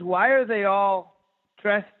understand is, why are they all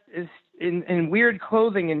dressed in weird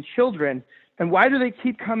clothing and children, and why do they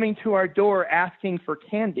keep coming to our door asking for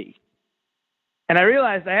candy? And I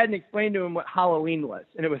realized I hadn't explained to him what Halloween was,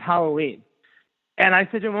 and it was Halloween. And I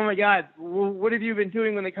said to him, oh my God, what have you been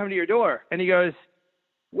doing when they come to your door? And he goes,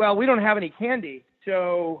 well, we don't have any candy,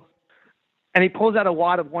 so... And he pulls out a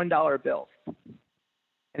wad of $1 bills.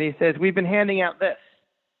 And he says, we've been handing out this.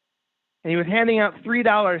 And he was handing out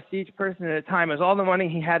 $3 to each person at a time. It was all the money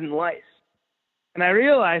he had in life. And I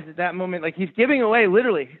realized at that moment, like, he's giving away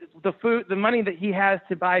literally the money that he has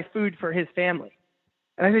to buy food for his family.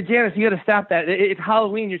 And I said, Janis, you got to stop that. It's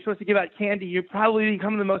Halloween. You're supposed to give out candy. You're probably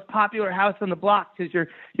becoming the most popular house on the block because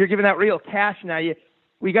you're giving out real cash now.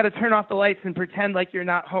 We got to turn off the lights and pretend like you're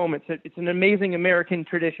not home. It's an amazing American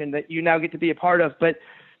tradition that you now get to be a part of. But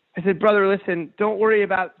I said, brother, listen, don't worry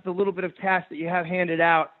about the little bit of cash that you have handed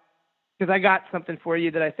out. because I got something for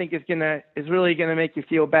you that I think is really gonna make you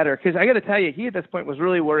feel better. Because I got to tell you, he at this point was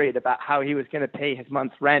really worried about how he was gonna pay his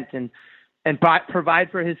month's rent and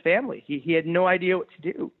provide for his family. He had no idea what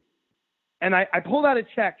to do. And I pulled out a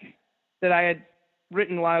check that I had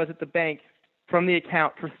written while I was at the bank from the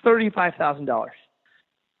account for $35,000.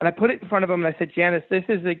 And I put it in front of him and I said, Janice, this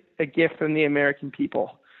is a gift from the American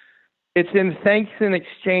people. It's in thanks in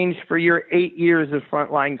exchange for your 8 years of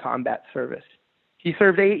frontline combat service. He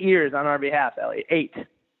served 8 years on our behalf, Ellie, 8.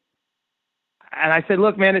 And I said,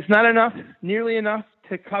 look, man, it's not enough, nearly enough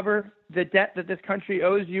to cover the debt that this country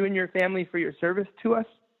owes you and your family for your service to us.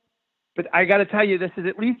 But I got to tell you, this is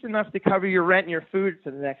at least enough to cover your rent and your food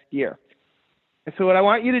for the next year. And so what I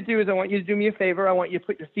want you to do is I want you to do me a favor. I want you to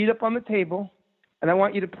put your feet up on the table, and I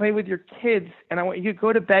want you to play with your kids, and I want you to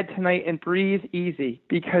go to bed tonight and breathe easy,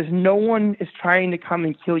 because no one is trying to come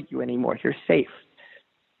and kill you anymore. You're safe,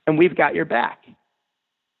 and we've got your back.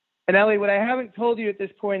 And Ellie, what I haven't told you at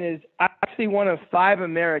this point is I'm actually one of 5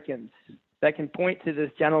 Americans that can point to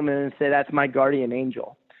this gentleman and say, that's my guardian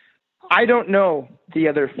angel. I don't know the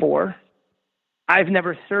other 4. I've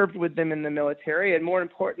never served with them in the military, and more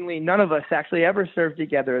importantly, none of us actually ever served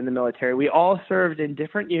together in the military. We all served in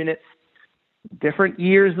different units, different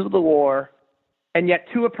years of the war, and yet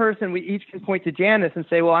to a person, we each can point to Janice and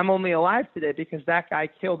say, well, I'm only alive today because that guy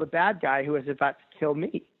killed a bad guy who was about to kill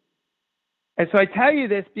me. And so I tell you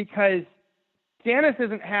this because Janice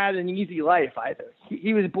hasn't had an easy life either.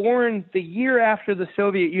 He was born the year after the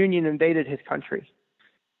Soviet Union invaded his country.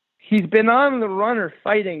 He's been on the run or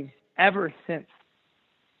fighting ever since.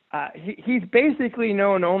 He's basically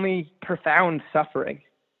known only profound suffering.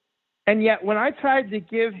 And yet when I tried to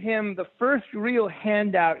give him the first real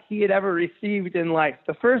handout he had ever received in life,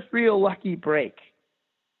 the first real lucky break,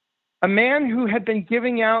 a man who had been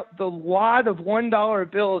giving out the wad of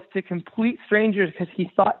 $1 bills to complete strangers because he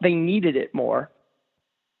thought they needed it more,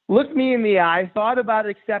 looked me in the eye, thought about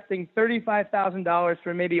accepting $35,000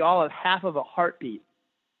 for maybe all of half of a heartbeat,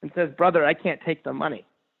 and says, brother, I can't take the money.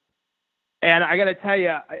 And I got to tell you,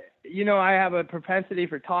 I have a propensity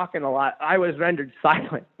for talking a lot. I was rendered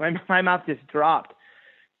silent. My mouth just dropped.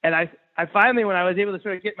 And I finally, when I was able to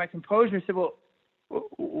sort of get my composure, said, well,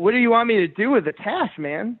 what do you want me to do with the cash,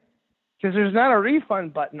 man? Because there's not a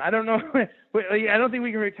refund button. I don't know. I don't think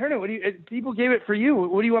we can return it. People gave it for you.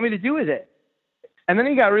 What do you want me to do with it? And then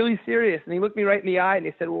he got really serious, and he looked me right in the eye, and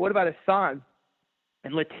he said, well, what about Hassan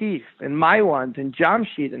and Latif and Maiwand and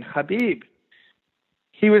Jamshid and Habib?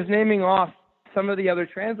 He was naming off some of the other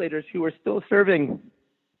translators who were still serving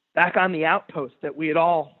back on the outpost that we had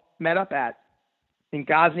all met up at in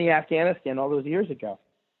Ghazni, Afghanistan, all those years ago.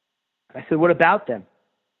 I said, what about them?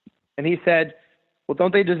 And he said, well,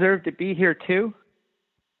 don't they deserve to be here too?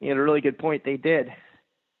 He had a really good point. They did.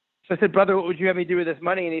 So I said, brother, what would you have me do with this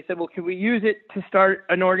money? And he said, well, can we use it to start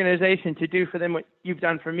an organization to do for them what you've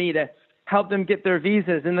done for me, to help them get their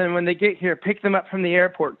visas, and then when they get here, pick them up from the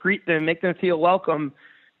airport, greet them, make them feel welcome,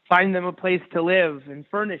 find them a place to live, and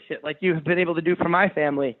furnish it like you have been able to do for my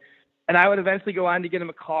family. And I would eventually go on to get him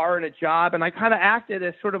a car and a job, and I kind of acted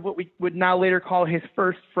as sort of what we would now later call his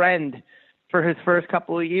first friend for his first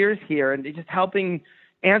couple of years here, and just helping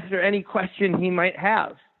answer any question he might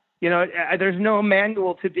have. There's no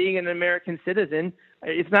manual to being an American citizen.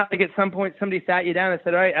 It's not like at some point somebody sat you down and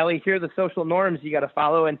said, all right, Ellie, here are the social norms you got to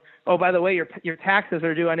follow. And, oh, by the way, your taxes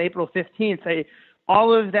are due on April 15th.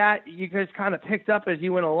 All of that you guys kind of picked up as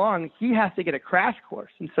you went along. He has to get a crash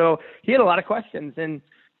course. And so he had a lot of questions. And,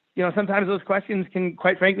 sometimes those questions can,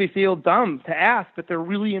 quite frankly, feel dumb to ask, but they're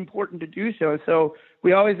really important to do so. And so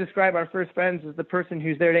we always describe our first friends as the person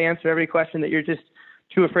who's there to answer every question that you're just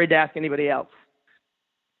too afraid to ask anybody else.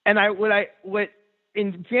 And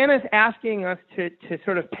in Janice asking us to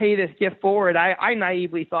sort of pay this gift forward, I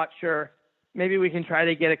naively thought, sure, maybe we can try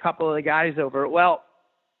to get a couple of the guys over. Well,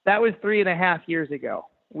 that was 3.5 years ago.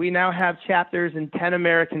 We now have chapters in 10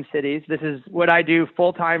 American cities. This is what I do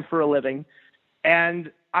full-time for a living.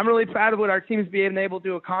 And I'm really proud of what our team's been able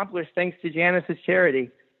to accomplish thanks to Janice's charity,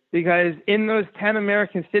 because in those 10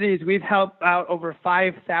 American cities, we've helped out over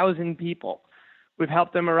 5,000 people. We've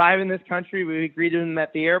helped them arrive in this country. We've greeted them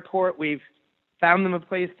at the airport. We've found them a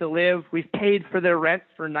place to live. We've paid for their rent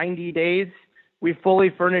for 90 days. We've fully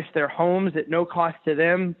furnished their homes at no cost to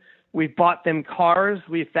them. We've bought them cars.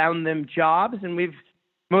 We've found them jobs. And we've,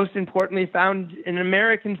 most importantly, found an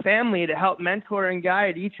American family to help mentor and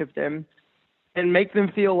guide each of them and make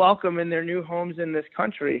them feel welcome in their new homes in this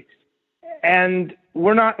country. And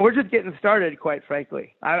we're just getting started, quite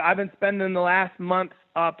frankly. I've been spending the last month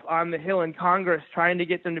up on the Hill in Congress trying to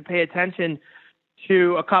get them to pay attention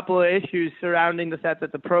to a couple of issues surrounding the fact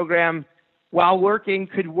that the program while working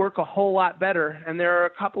could work a whole lot better. And there are a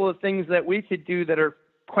couple of things that we could do that are,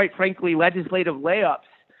 quite frankly, legislative layups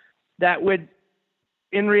that would,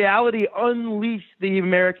 in reality, unleash the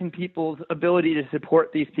American people's ability to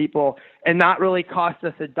support these people and not really cost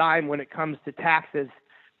us a dime when it comes to taxes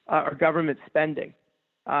or government spending.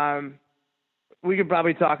 We could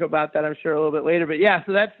probably talk about that, I'm sure, a little bit later. But yeah,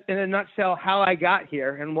 so that's in a nutshell how I got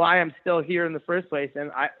here and why I'm still here in the first place.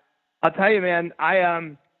 And I'll tell you, man,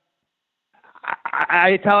 I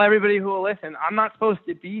tell everybody who will listen, I'm not supposed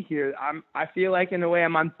to be here. I feel like in a way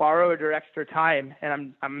I'm on borrowed or extra time,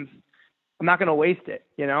 and I'm not going to waste it.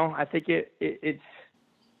 You know, I think it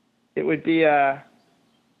would be a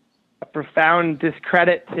profound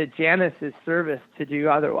discredit to Janice's service to do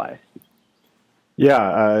otherwise. Yeah,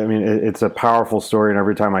 I mean, it's a powerful story, and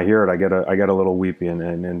every time I hear it, I get a little weepy.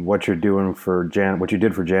 And what you're doing for what you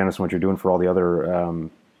did for Janice, and what you're doing for all the other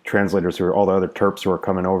translators all the other Terps who are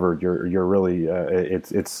coming over, you're really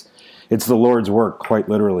it's the Lord's work, quite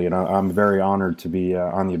literally. And I'm very honored to be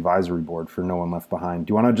on the advisory board for No One Left Behind.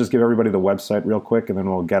 Do you want to just give everybody the website real quick, and then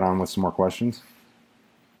we'll get on with some more questions?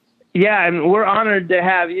 Yeah, and we're honored to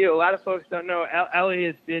have you. A lot of folks don't know Ellie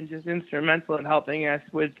has been just instrumental in helping us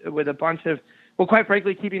with a bunch of, well, quite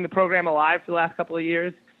frankly, keeping the program alive for the last couple of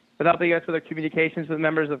years, with helping us with our communications with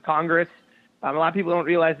members of Congress. A lot of people don't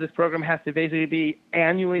realize this program has to basically be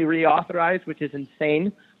annually reauthorized, which is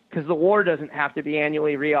insane, because the war doesn't have to be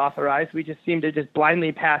annually reauthorized. We just seem to just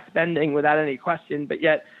blindly pass spending without any question. But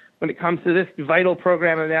yet, when it comes to this vital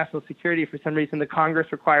program of national security, for some reason, the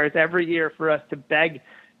Congress requires every year for us to beg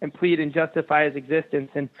and plead and justify its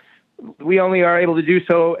existence. And we only are able to do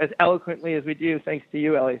so as eloquently as we do, thanks to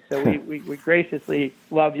you, Ellie. So we graciously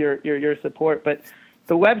love your support. But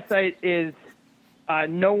the website is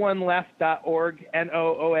nooneleft.org,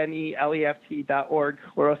 nooneleft.org.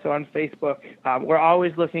 We're also on Facebook. We're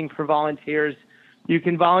always looking for volunteers. You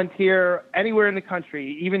can volunteer anywhere in the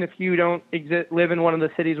country, even if you don't live in one of the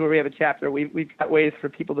cities where we have a chapter. We've got ways for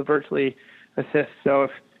people to virtually assist. So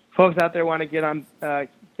if folks out there want to get on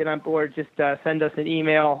board, just send us an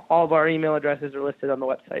email. All of our email addresses are listed on the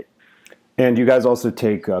website. And you guys also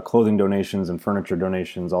take clothing donations and furniture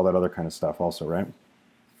donations, all that other kind of stuff also, right?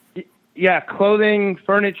 Yeah, clothing,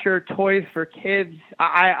 furniture, toys for kids.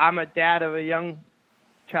 I'm a dad of a young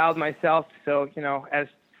child myself, so, you know, as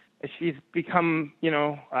she's become, you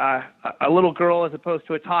know, a little girl as opposed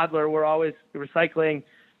to a toddler, we're always recycling,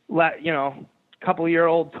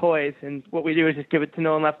 couple-year-old toys, and what we do is just give it to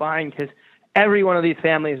No One Left Behind, because every one of these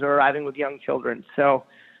families are arriving with young children. So,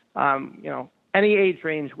 any age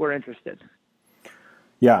range, we're interested.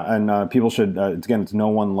 Yeah, and people should, again, it's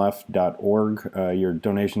nooneleft.org. Your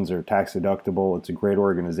donations are tax deductible. It's a great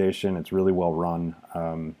organization. It's really well run.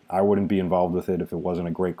 I wouldn't be involved with it if it wasn't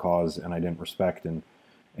a great cause and I didn't respect and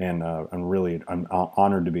I'm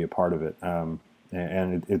honored to be a part of it.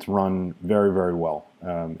 And it's run very, very well.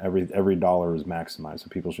 Every dollar is maximized, so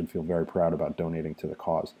people should feel very proud about donating to the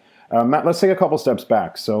cause. Matt, let's take a couple steps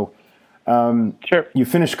back. So sure. You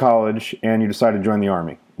finished college and you decided to join the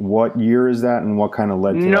Army. What year is that, and what kind of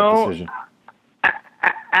led to that decision?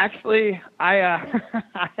 Actually, I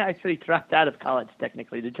actually dropped out of college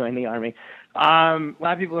technically to join the Army. A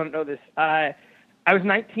lot of people don't know this. I was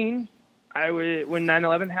 19 when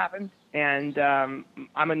 9/11 happened, and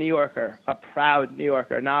I'm a New Yorker, a proud New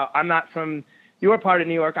Yorker. Now, I'm not from your part of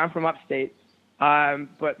New York. I'm from upstate.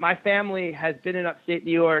 But my family has been in upstate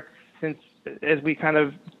New York since, as we kind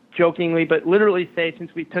of jokingly but literally say,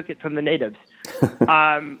 since we took it from the natives.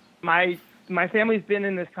 My family's been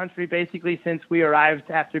in this country basically since we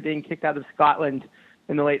arrived after being kicked out of Scotland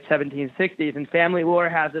in the late 1760s. And family lore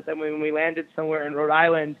has it that when we landed somewhere in Rhode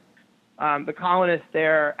Island, the colonists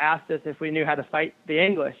there asked us if we knew how to fight the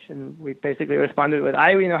English. And we basically responded with,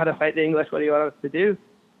 we know how to fight the English. What do you want us to do?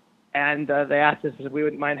 And they asked us if we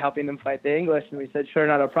wouldn't mind helping them fight the English. And we said, sure,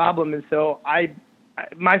 not a problem. And so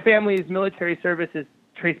my family's military service is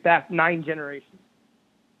traced back 9 generations.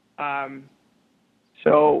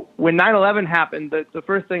 So when 9/11 happened, the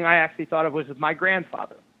first thing I actually thought of was my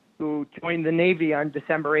grandfather, who joined the Navy on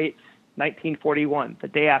December 8th, 1941, the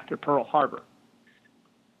day after Pearl Harbor.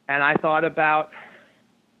 And I thought about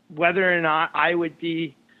whether or not I would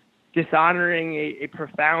be dishonoring a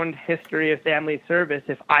profound history of family service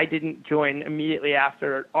if I didn't join immediately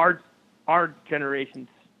after our generation's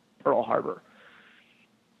Pearl Harbor.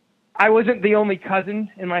 I wasn't the only cousin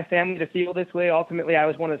in my family to feel this way. Ultimately, I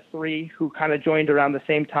was one of 3 who kind of joined around the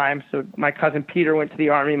same time. So my cousin Peter went to the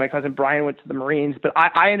Army. My cousin Brian went to the Marines. But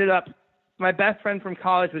I ended up, my best friend from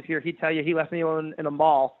college was here. He'd tell you he left me alone in a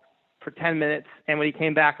mall. for 10 minutes, and when he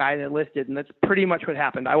came back, I had enlisted, and that's pretty much what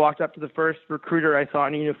happened. I walked up to the first recruiter I saw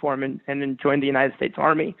in uniform and then joined the United States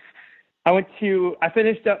Army. I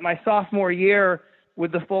finished up my sophomore year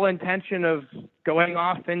with the full intention of going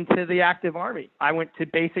off into the active Army. I went to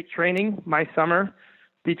basic training my summer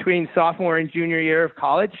between sophomore and junior year of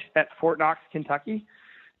college at Fort Knox, Kentucky,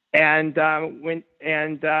 and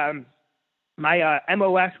my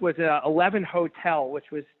MOS was a 11 Hotel,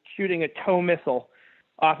 which was shooting a TOW missile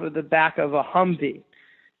off of the back of a Humvee.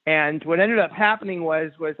 And what ended up happening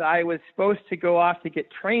was I was supposed to go off to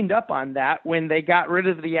get trained up on that when they got rid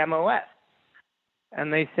of the MOS.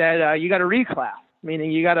 And they said, you got to reclass,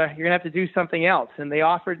 meaning you're going to have to do something else. And they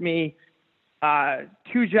offered me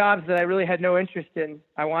 2 jobs that I really had no interest in.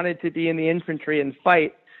 I wanted to be in the infantry and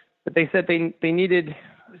fight, but they said they needed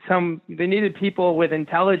people with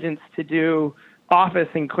intelligence to do office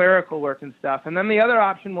and clerical work and stuff. And then the other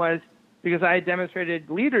option was, because I had demonstrated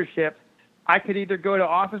leadership, I could either go to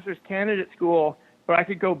officers candidate school or I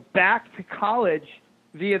could go back to college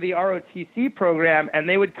via the ROTC program, and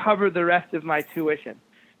they would cover the rest of my tuition.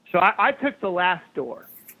 So I took the last door,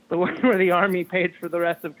 the one where the Army paid for the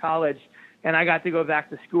rest of college, and I got to go back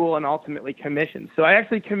to school and ultimately commissioned. So I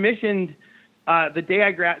actually commissioned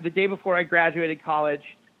the day before I graduated college,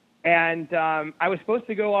 and I was supposed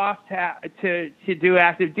to go off to do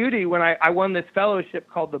active duty when I won this fellowship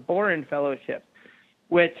called the Boren Fellowship,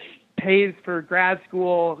 which pays for grad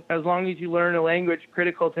school as long as you learn a language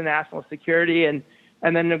critical to national security and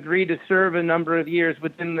then agree to serve a number of years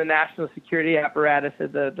within the national security apparatus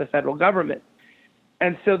of the federal government.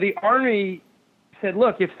 And so the Army said,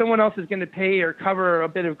 look, if someone else is going to pay or cover a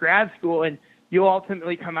bit of grad school and you'll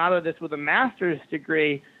ultimately come out of this with a master's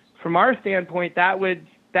degree, from our standpoint, that would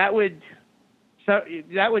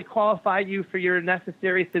qualify you for your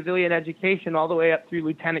necessary civilian education all the way up through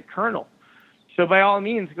lieutenant colonel. So by all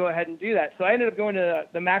means, go ahead and do that. So I ended up going to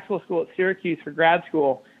the Maxwell School at Syracuse for grad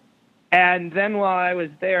school. And then while I was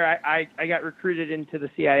there, I got recruited into the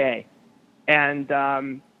CIA. And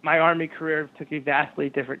my Army career took a vastly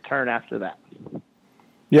different turn after that.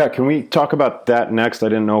 Yeah, can we talk about that next? I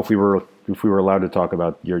didn't know if we were allowed to talk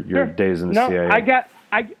about your Sure. days in the CIA.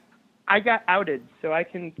 I got outed, so I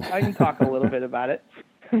can talk a little bit about it.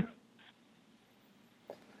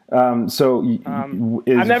 I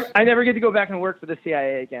never get to go back and work for the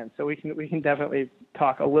CIA again, so we can definitely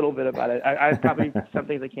talk a little bit about it. I probably some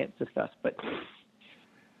things I can't discuss, but.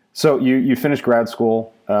 So you finish grad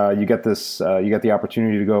school, you get the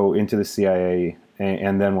opportunity to go into the CIA,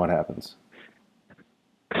 and then what happens?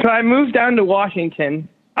 So I moved down to Washington,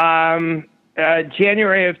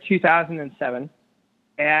 January of 2007.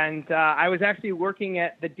 And I was actually working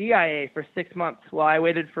at the DIA for 6 months while I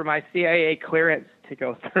waited for my CIA clearance to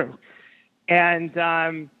go through.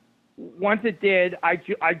 And once it did, I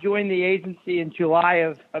joined the agency in July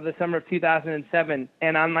of the summer of 2007.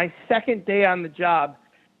 And on my second day on the job,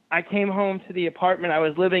 I came home to the apartment I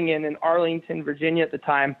was living in Arlington, Virginia at the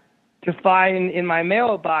time, to find in my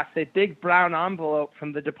mailbox a big brown envelope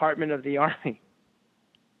from the Department of the Army.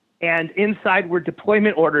 And inside were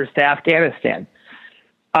deployment orders to Afghanistan.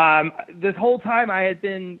 This whole time I had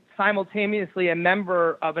been simultaneously a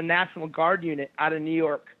member of a National Guard unit out of New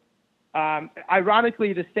York.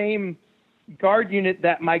 Ironically, the same Guard unit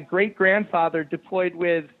that my great-grandfather deployed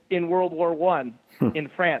with in World War I in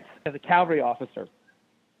France as a cavalry officer.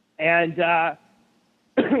 And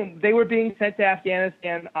they were being sent to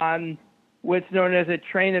Afghanistan on what's known as a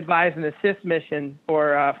train, advise, and assist mission,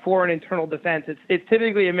 or foreign internal defense. It's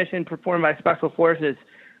typically a mission performed by special forces,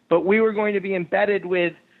 but we were going to be embedded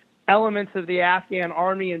with elements of the Afghan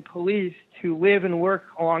army and police to live and work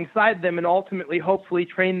alongside them and ultimately, hopefully,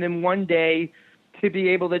 train them one day to be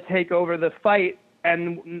able to take over the fight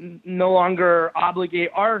and no longer obligate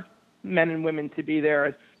our men and women to be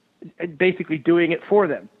there, basically doing it for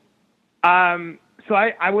them. So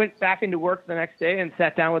I went back into work the next day and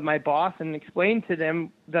sat down with my boss and explained to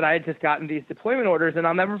them that I had just gotten these deployment orders. And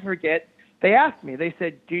I'll never forget, they asked me, they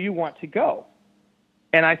said, "Do you want to go?"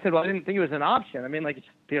 And I said, "Well, I didn't think it was an option. I mean, like,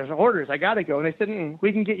 there's orders. I got to go." And they said,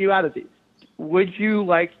 "We can get you out of these. Would you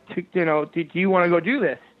like to, do you want to go do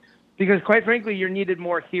this? Because quite frankly, you're needed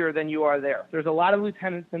more here than you are there. There's a lot of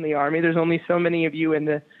lieutenants in the Army. There's only so many of you in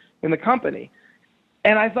the company."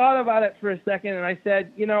 And I thought about it for a second, and I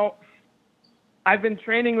said, I've been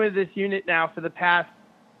training with this unit now for the past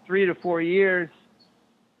 3 to 4 years,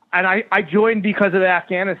 and I joined because of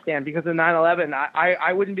Afghanistan, because of 9/11.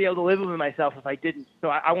 I wouldn't be able to live with myself if I didn't. So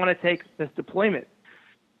I want to take this deployment.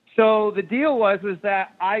 So the deal was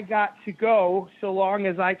that I got to go so long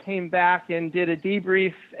as I came back and did a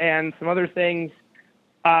debrief and some other things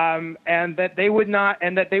and that they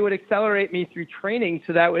would accelerate me through training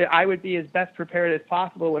so that I would be as best prepared as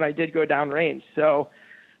possible when I did go downrange. So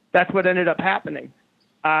that's what ended up happening.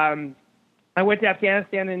 I went to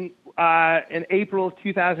Afghanistan in April of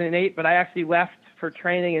 2008, but I actually left for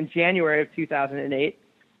training in January of 2008.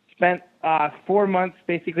 Spent 4 months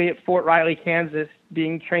basically at Fort Riley, Kansas,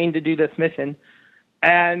 being trained to do this mission,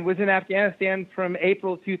 and was in Afghanistan from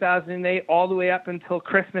April 2008 all the way up until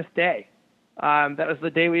Christmas Day. That was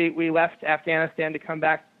the day we left Afghanistan to come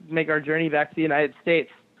back, make our journey back to the United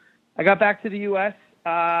States. I got back to the U.S.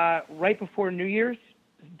 Right before New Year's,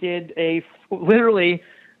 did literally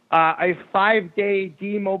a 5-day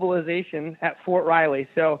demobilization at Fort Riley.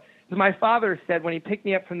 So as my father said when he picked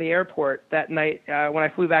me up from the airport that night when I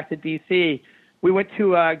flew back to D.C., we went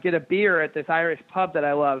to get a beer at this Irish pub that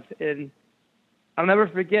I love. And I'll never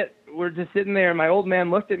forget, we're just sitting there, and my old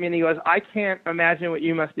man looked at me and he goes, "I can't imagine what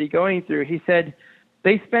you must be going through." He said,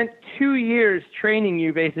 "They spent 2 years training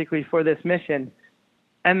you basically for this mission,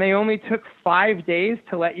 and they only took 5 days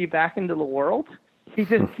to let you back into the world." He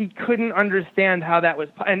couldn't understand how that was,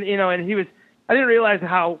 and he was, I didn't realize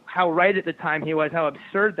how right at the time he was, how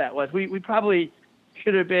absurd that was. We probably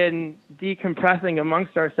should have been decompressing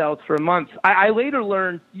amongst ourselves for months. I later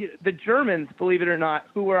learned the Germans, believe it or not,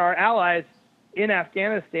 who were our allies in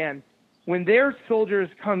Afghanistan, when their soldiers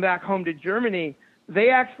come back home to Germany, they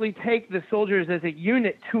actually take the soldiers as a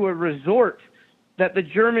unit to a resort that the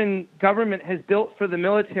German government has built for the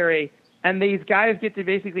military. And these guys get to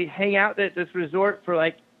basically hang out at this resort for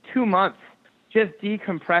like 2 months, just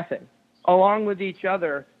decompressing along with each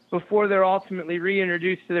other before they're ultimately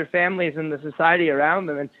reintroduced to their families and the society around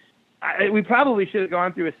them. And we probably should have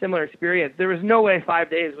gone through a similar experience. There was no way 5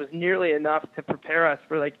 days was nearly enough to prepare us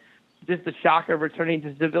for like just the shock of returning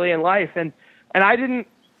to civilian life. And I didn't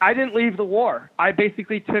leave the war. I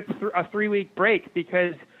basically took a 3-week break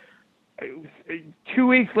because 2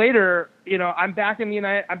 weeks later, I'm back in the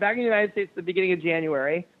United States at the beginning of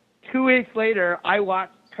January. 2 weeks later, I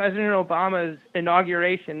watched President Obama's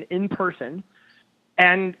inauguration in person.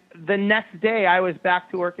 And the next day I was back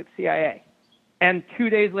to work at CIA. And 2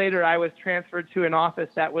 days later, I was transferred to an office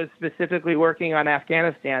that was specifically working on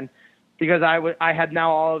Afghanistan because I had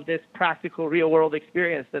now all of this practical real world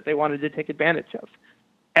experience that they wanted to take advantage of.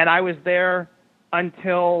 And I was there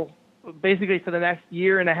until basically for the next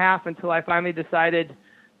year and a half until I finally decided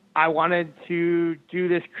I wanted to do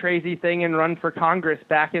this crazy thing and run for Congress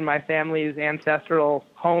back in my family's ancestral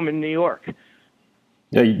home in New York.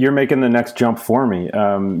 Yeah, you're making the next jump for me.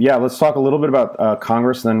 Let's talk a little bit about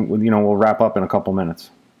Congress, then we'll wrap up in a couple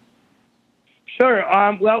minutes. Sure.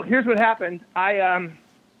 Well, here's what happened.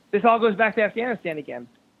 This all goes back to Afghanistan again.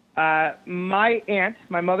 My aunt,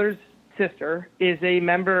 my mother's sister, is a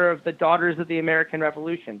member of the Daughters of the American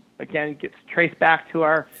Revolution. Again, gets traced back to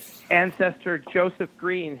our ancestor Joseph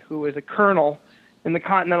Green, who was a colonel in the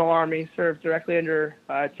Continental Army, served directly under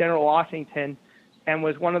General Washington, and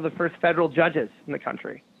was one of the first federal judges in the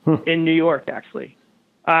country, in New York, actually.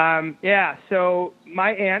 So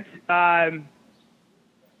my aunt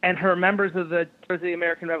and her members of the Daughters of the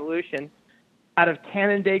American Revolution, out of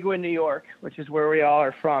Canandaigua, New York, which is where we all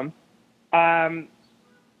are from,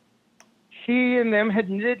 she and them had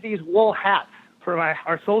knitted these wool hats for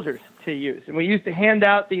our soldiers to use. And we used to hand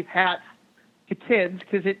out these hats to kids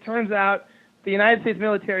because it turns out the United States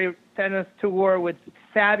military sent us to war with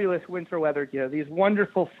fabulous winter weather gear, these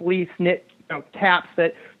wonderful fleece knit caps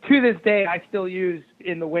that to this day I still use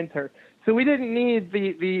in the winter. So we didn't need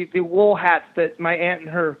the wool hats that my aunt and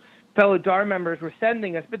her fellow DAR members were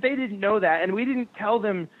sending us, but they didn't know that. And we didn't tell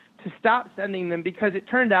them to stop sending them because it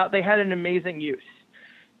turned out they had an amazing use.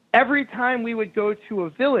 Every time we would go to a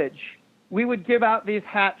village, we would give out these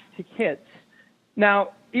hats to kids.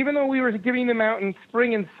 Now, even though we were giving them out in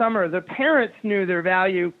spring and summer, the parents knew their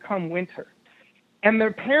value come winter. And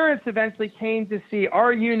their parents eventually came to see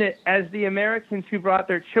our unit as the Americans who brought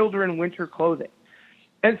their children winter clothing.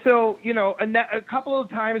 And so, a couple of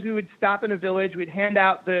times we would stop in a village, we'd hand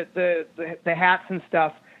out the hats and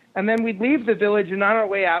stuff, and then we'd leave the village, and on our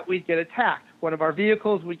way out, we'd get attacked. One of our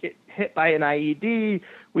vehicles would get hit by an IED,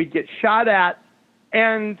 we'd get shot at,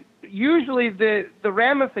 and usually the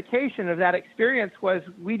ramification of that experience was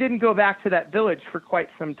we didn't go back to that village for quite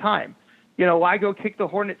some time. Why go kick the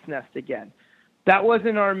hornet's nest again? That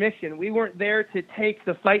wasn't our mission. We weren't there to take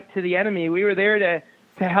the fight to the enemy. We were there to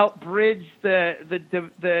help bridge the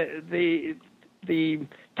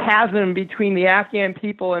chasm between the Afghan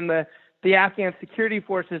people and the Afghan security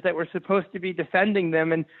forces that were supposed to be defending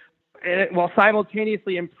them, and while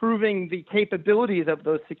simultaneously improving the capabilities of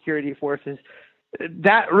those security forces.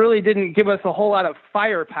 that really didn't give us a whole lot of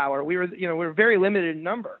firepower. We were very limited in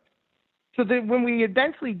number. So when we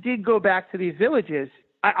eventually did go back to these villages,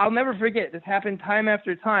 I'll never forget, this happened time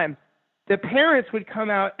after time. The parents would come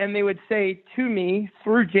out and they would say to me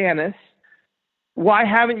through Janice, "Why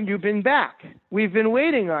haven't you been back? We've been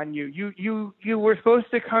waiting on you. You were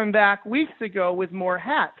supposed to come back weeks ago with more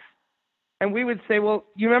hats." And we would say, "Well,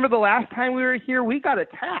 you remember the last time we were here? We got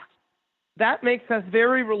attacked." That makes us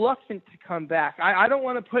very reluctant to come back. I don't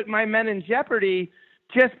want to put my men in jeopardy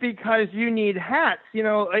just because you need hats.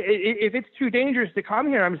 If it's too dangerous to come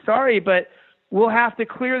here, I'm sorry, but we'll have to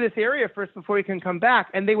clear this area first before you can come back.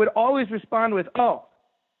 And they would always respond with, "Oh,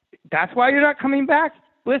 that's why you're not coming back?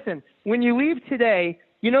 Listen, when you leave today,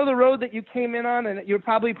 you know the road that you came in on and that you're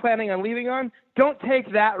probably planning on leaving on? Don't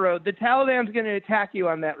take that road. The Taliban's going to attack you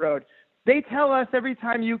on that road. They tell us every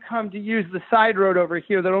time you come to use the side road over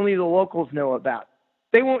here that only the locals know about.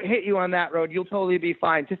 They won't hit you on that road. You'll totally be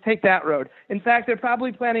fine. Just take that road. In fact, they're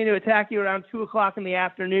probably planning to attack you around 2 o'clock in the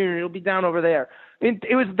afternoon, and it'll be down over there."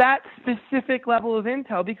 It was that specific level of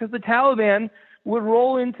intel because the Taliban would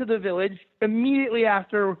roll into the village immediately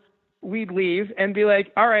after we'd leave and be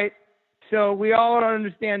like, "All right, so we all are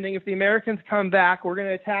understanding if the Americans come back, we're going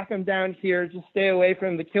to attack them down here. Just stay away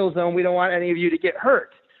from the kill zone. We don't want any of you to get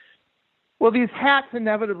hurt." Well, these hats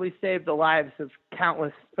inevitably saved the lives of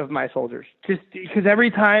countless of my soldiers, just because every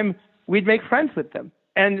time we'd make friends with them,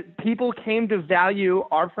 and people came to value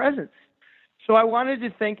our presence. So I wanted to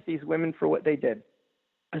thank these women for what they did.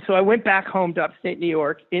 And so I went back home to upstate New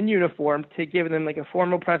York in uniform to give them like a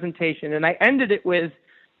formal presentation, and I ended it with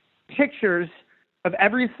pictures of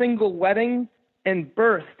every single wedding and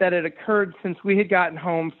birth that had occurred since we had gotten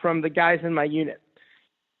home from the guys in my unit,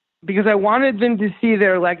 because I wanted them to see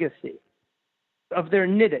their legacy of their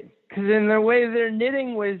knitting, because in their way their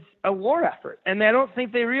knitting was a war effort, and I don't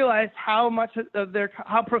think they realized how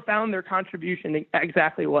how profound their contribution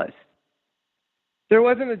exactly was. There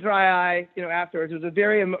wasn't a dry eye, afterwards. It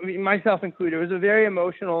was myself included, it was a very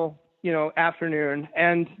emotional, afternoon,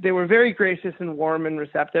 and they were very gracious and warm and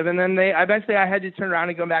receptive. And then eventually I had to turn around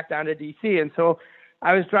and go back down to DC, and so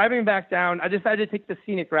I was driving back down. I decided to take the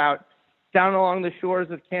scenic route down along the shores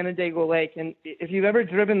of Canandaigua Lake. And if you've ever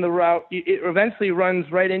driven the route, it eventually runs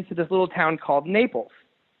right into this little town called Naples.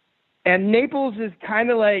 And Naples is kind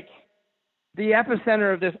of like the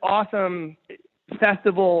epicenter of this awesome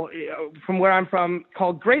festival from where I'm from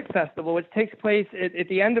called Grape Festival, which takes place at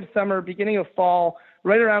the end of summer, beginning of fall,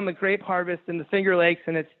 right around the grape harvest in the Finger Lakes.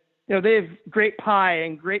 And it's, they have grape pie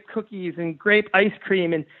and grape cookies and grape ice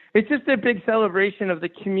cream. And it's just a big celebration of the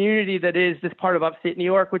community that is this part of upstate New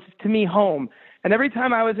York, which is to me home. And every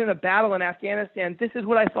time I was in a battle in Afghanistan, this is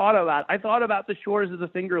what I thought about. I thought about the shores of the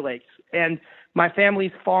Finger Lakes and my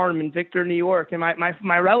family's farm in Victor, New York, and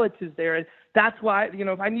my relatives there. And that's why,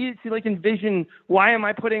 if I needed to envision why am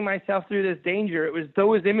I putting myself through this danger, it was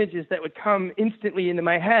those images that would come instantly into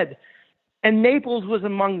my head. And Naples was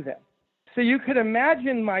among them. So you could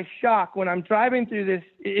imagine my shock when I'm driving through this.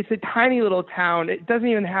 It's a tiny little town. It doesn't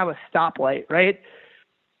even have a stoplight, right?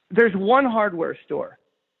 There's one hardware store,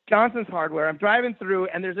 Johnson's Hardware. I'm driving through,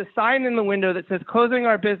 and there's a sign in the window that says, "Closing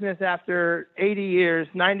our business after 80 years,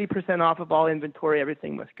 90% off of all inventory,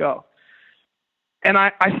 everything must go." And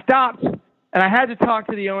I stopped, and I had to talk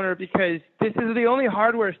to the owner because this is the only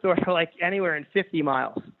hardware store for anywhere in 50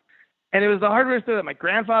 miles. And it was the hardware store that my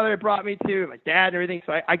grandfather had brought me to, my dad and everything.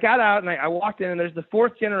 So I got out and I walked in, and there's the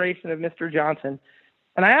 4th generation of Mr. Johnson.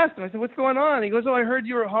 And I asked him, I said, "What's going on?" And he goes, "Oh, I heard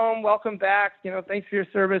you were home. Welcome back. Thanks for your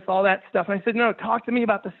service," all that stuff. And I said, "No, talk to me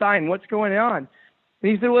about the sign. What's going on?"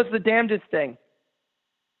 And he said, "Well, it's the damnedest thing.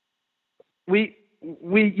 The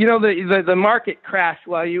market crashed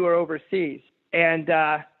while you were overseas. And,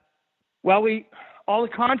 all the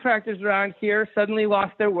contractors around here suddenly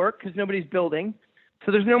lost their work because nobody's building.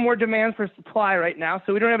 So there's no more demand for supply right now,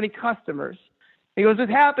 so we don't have any customers." He goes, "This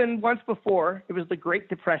happened once before. It was the Great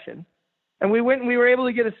Depression. And we were able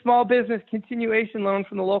to get a small business continuation loan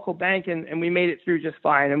from the local bank, and we made it through just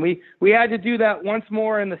fine. And we had to do that once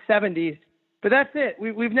more in the 70s. But that's it.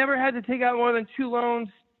 We've never had to take out more than 2 loans.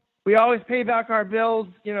 We always pay back our bills,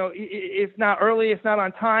 if not early, if not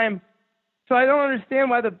on time. So I don't understand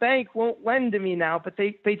why the bank won't lend to me now, but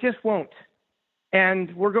they just won't.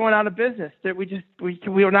 And we're going out of business. That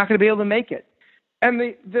we are not going to be able to make it." And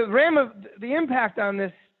the impact on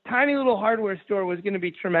this tiny little hardware store was going to be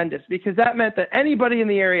tremendous, because that meant that anybody in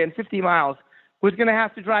the area in 50 miles was going to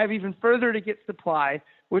have to drive even further to get supply,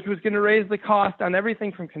 which was going to raise the cost on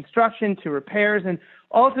everything from construction to repairs, and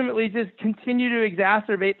ultimately just continue to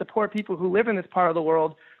exacerbate the poor people who live in this part of the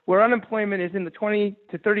world, where unemployment is in the 20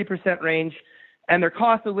 to 30% range, and their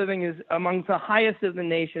cost of living is among the highest of the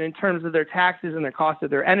nation in terms of their taxes and their cost of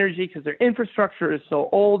their energy because their infrastructure is so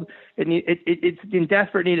old. It's in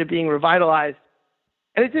desperate need of being revitalized.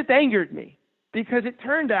 And it just angered me because it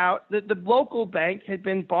turned out that the local bank had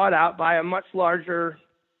been bought out by a much larger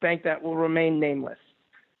bank that will remain nameless.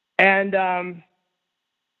 And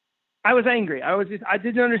I was angry. I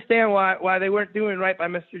didn't understand why they weren't doing right by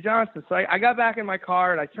Mr. Johnson. So I got back in my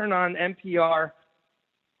car and I turned on NPR.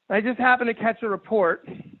 I just happened to catch a report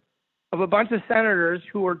of a bunch of senators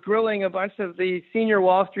who were grilling a bunch of the senior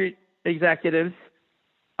Wall Street executives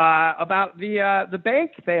about the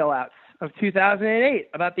bank bailouts of 2008,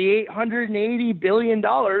 about the $880 billion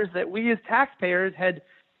that we as taxpayers had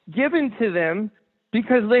given to them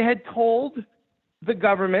because they had told the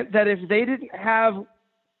government that if they didn't have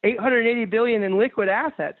 $880 billion in liquid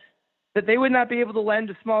assets, that they would not be able to lend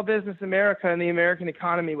to small business America and the American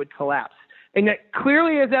economy would collapse. And yet,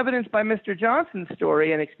 clearly, as evidenced by Mr. Johnson's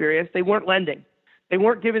story and experience, they weren't lending. They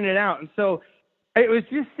weren't giving it out. And so it was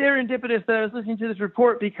just serendipitous that I was listening to this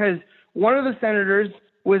report because one of the senators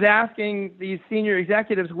was asking these senior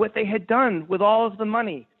executives what they had done with all of the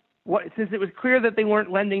money, since it was clear that they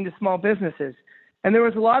weren't lending to small businesses. And there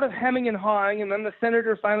was a lot of hemming and hawing, and then the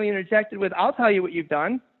senator finally interjected with, I'll tell you what you've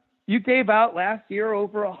done. You gave out last year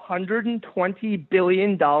over $120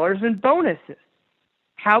 billion in bonuses.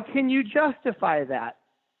 How can you justify that?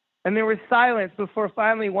 And there was silence before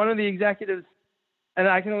finally one of the executives, and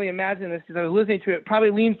I can only imagine this because I was listening to it,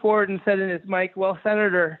 probably leaned forward and said in his mic, well,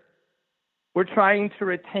 Senator, we're trying to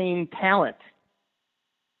retain talent.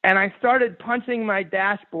 And I started punching my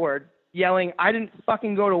dashboard, yelling, I didn't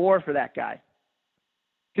fucking go to war for that guy.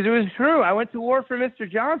 Because it was true. I went to war for Mr.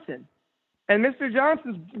 Johnson. And Mr.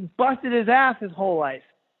 Johnson's busted his ass his whole life.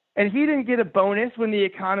 And he didn't get a bonus when the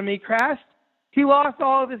economy crashed. He lost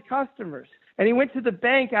all of his customers. And he went to the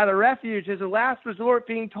bank out of refuge as a last resort,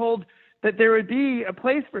 being told that there would be a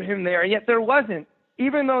place for him there. And yet there wasn't,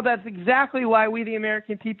 even though that's exactly why we, the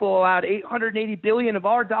American people, allowed $880 billion of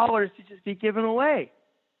our dollars to just be given away.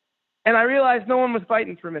 And I realized no one was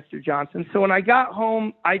fighting for Mr. Johnson. So when I got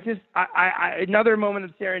home, another moment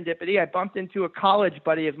of serendipity, I bumped into a college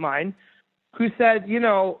buddy of mine who said, you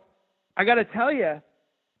know, I got to tell you,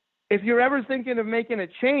 if you're ever thinking of making a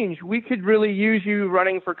change, we could really use you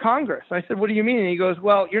running for Congress. I said, what do you mean? And he goes,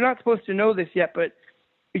 well, you're not supposed to know this yet, but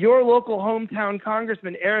your local hometown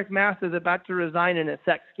congressman, Eric Massa, is about to resign in a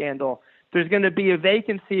sex scandal. There's going to be a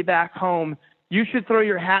vacancy back home. You should throw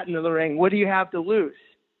your hat into the ring. What do you have to lose?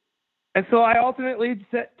 And so I ultimately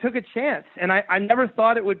took a chance, and I never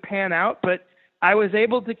thought it would pan out, but I was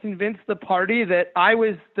able to convince the party that I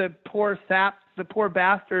was the poor sap, the poor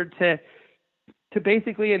bastard to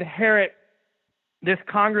basically inherit this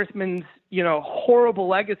congressman's, you know, horrible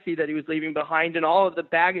legacy that he was leaving behind and all of the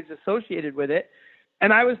baggage associated with it.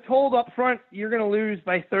 And I was told up front, you're going to lose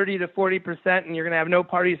by 30 to 40%, and you're going to have no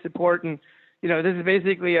party support, and you know this is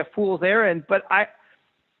basically a fool's errand. But I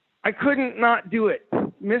couldn't not do it.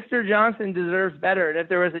 Mr. Johnson deserves better, and if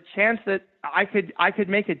there was a chance that I could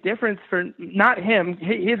make a difference for not him,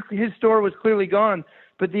 his store was clearly gone,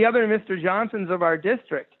 but the other Mr. Johnsons of our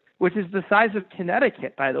district, which is the size of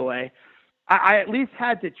Connecticut, by the way, I at least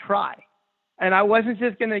had to try. And I wasn't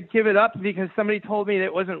just going to give it up because somebody told me that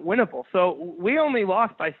it wasn't winnable. So we only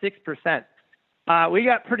lost by 6%. We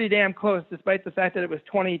got pretty damn close, despite the fact that it was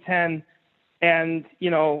 2010 and,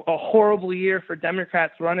 you know, a horrible year for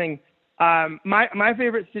Democrats running. My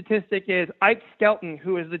favorite statistic is Ike Skelton,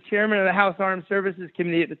 who was the chairman of the House Armed Services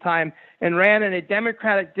Committee at the time and ran in a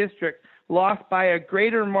Democratic district, lost by a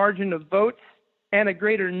greater margin of votes and a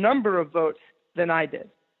greater number of votes than I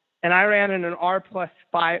did. And I ran in an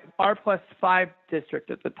R+5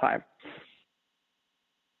 district at the time.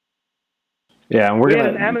 Yeah, and we had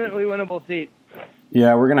an eminently winnable seat.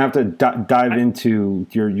 Yeah, we're gonna have to dive into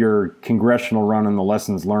your congressional run and the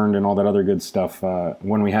lessons learned and all that other good stuff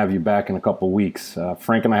when we have you back in a couple of weeks.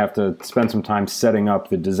 Frank and I have to spend some time setting up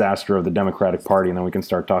the disaster of the Democratic Party, and then we can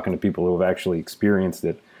start talking to people who have actually experienced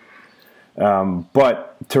it.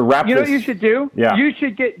 But to wrap, you know what you should do? Yeah. You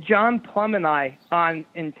should get John Plum and I on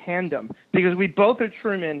in tandem because we both are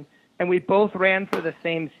Truman and we both ran for the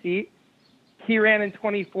same seat. He ran in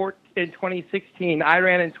 2016. I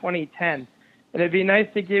ran in 2010. And it'd be nice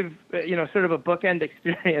to give, you know, sort of a bookend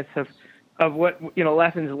experience of what, you know,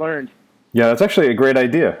 lessons learned. Yeah, that's actually a great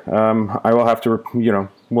idea. I will have to, you know,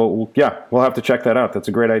 we'll have to check that out. That's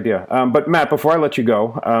a great idea. But Matt, before I let you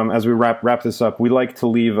go, as we wrap this up, we like to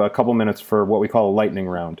leave a couple minutes for what we call a lightning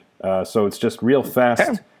round. So it's just real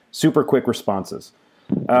fast, super quick responses.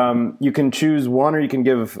 You can choose one or you can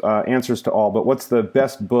give answers to all, but what's the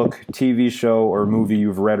best book, TV show, or movie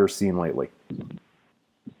you've read or seen lately?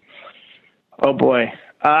 Oh boy.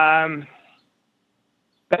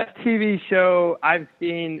 Best TV show I've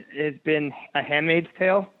seen has been A Handmaid's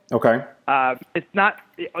Tale. Okay. It's not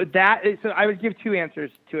that. So I would give two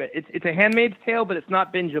answers to it. It's A Handmaid's Tale, but it's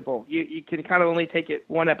not bingeable. You can kind of only take it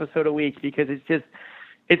one episode a week because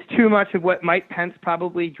it's too much of what Mike Pence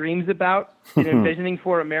probably dreams about in envisioning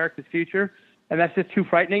for America's future, and that's just too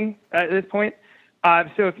frightening at this point.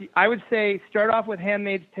 So I would say start off with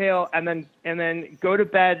Handmaid's Tale and then go to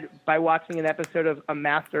bed by watching an episode of A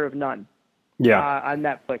Master of None. Yeah. On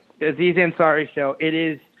Netflix. The Aziz Ansari show.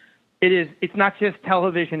 It's not just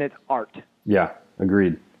television, it's art. Yeah,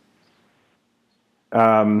 agreed.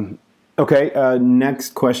 Okay,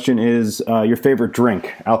 next question is your favorite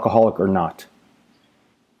drink, alcoholic or not?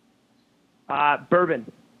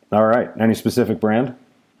 Bourbon. All right. Any specific brand?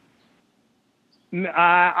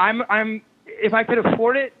 I'm if I could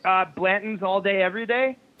afford it, Blanton's all day, every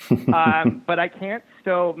day. But I can't,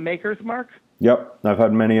 so Maker's Mark. Yep, I've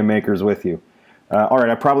had many a Maker's with you. All right,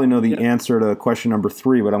 I probably know the answer to question number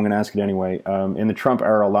 3, but I'm going to ask it anyway. In the Trump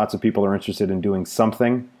era, lots of people are interested in doing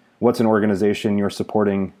something. What's an organization you're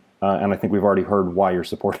supporting? And I think we've already heard why you're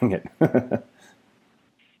supporting it.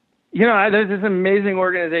 There's this amazing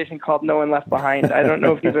organization called No One Left Behind. I don't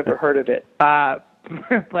know if you've ever heard of it,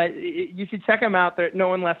 but you should check them out. They're at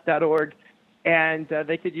nooneleft.org, and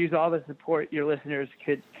they could use all the support your listeners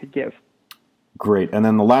could give. Great. And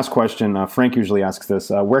then the last question, Frank usually asks this.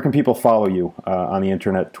 Where can people follow you on the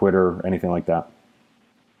internet, Twitter, anything like that?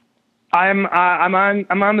 I'm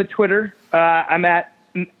on the Twitter. I'm at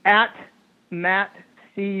Matt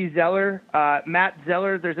C. Zeller. Matt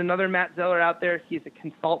Zeller. There's another Matt Zeller out there. He's a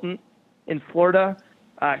consultant in Florida.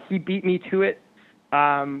 He beat me to it.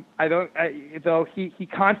 Though he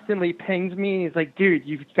constantly pings me. He's like, dude,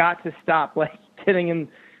 you've got to stop getting in.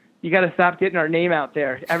 You got to stop getting our name out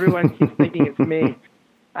there. Everyone keeps thinking it's me.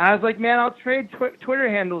 I was like, man, I'll trade Twitter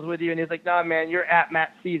handles with you. And he's like, no, man, you're at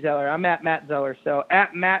Matt C. Zeller. I'm at Matt Zeller. So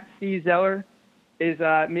at Matt C. Zeller is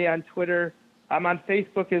me on Twitter. I'm on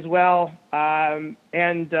Facebook as well.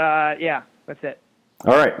 Yeah, that's it.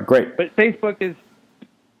 All right, great. But Facebook is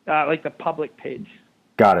the public page.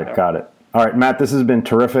 Got it. All right, Matt, this has been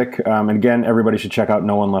terrific. And again, everybody should check out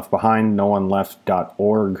No One Left Behind,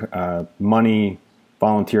 nooneleft.org. Money,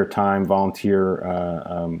 volunteer time,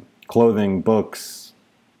 volunteer clothing, books,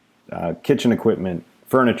 kitchen equipment,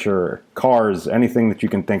 furniture, cars, anything that you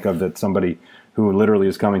can think of that somebody who literally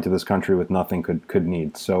is coming to this country with nothing could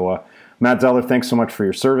need. So, Matt Zeller, thanks so much for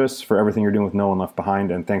your service, for everything you're doing with No One Left Behind,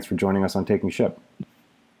 and thanks for joining us on Taking Ship.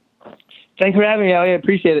 Thanks for having me, Elliot.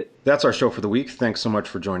 Appreciate it. That's our show for the week. Thanks so much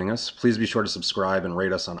for joining us. Please be sure to subscribe and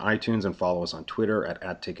rate us on iTunes and follow us on Twitter at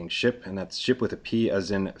 @TakingShip, and that's ship with a P as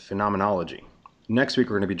in phenomenology. Next week,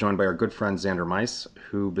 we're going to be joined by our good friend Xander Meis,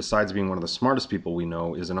 who, besides being one of the smartest people we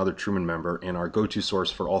know, is another Truman member and our go-to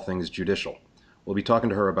source for all things judicial. We'll be talking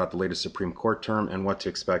to her about the latest Supreme Court term and what to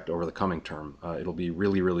expect over the coming term. It'll be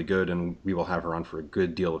really, really good, and we will have her on for a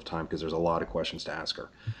good deal of time because there's a lot of questions to ask her.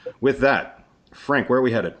 With that, Frank, where are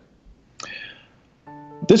we headed?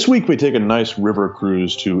 This week, we take a nice river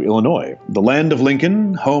cruise to Illinois, the land of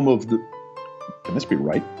Lincoln, home of the... Can this be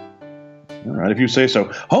right? All right, if you say so.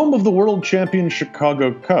 Home of the world champion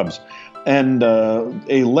Chicago Cubs and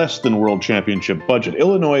a less than world championship budget.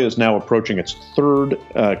 Illinois is now approaching its third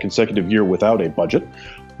consecutive year without a budget,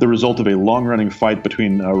 the result of a long-running fight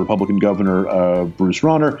between Republican Governor Bruce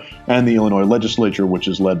Rauner and the Illinois legislature, which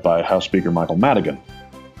is led by House Speaker Michael Madigan.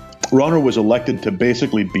 Rauner was elected to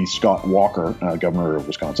basically be Scott Walker, governor of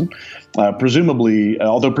Wisconsin, presumably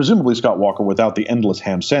Scott Walker without the endless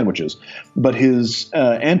ham sandwiches. But his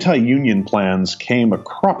anti-union plans came a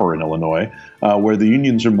cropper in Illinois, where the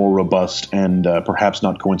unions are more robust and perhaps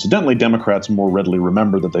not coincidentally, Democrats more readily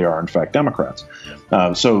remember that they are in fact Democrats.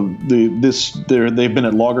 So they've been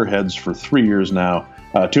at loggerheads for 3 years now,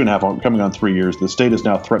 2.5 coming on 3 years. The state is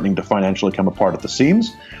now threatening to financially come apart at the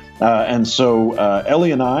seams. And so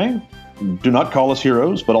Ellie and I, do not call us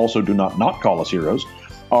heroes, but also do not call us heroes,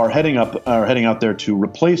 are heading out there to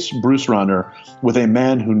replace Bruce Rauner with a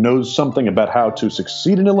man who knows something about how to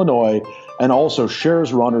succeed in Illinois and also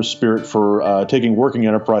shares Rauner's spirit for taking working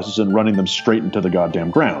enterprises and running them straight into the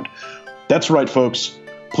goddamn ground. That's right, folks.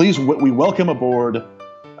 Please, we welcome aboard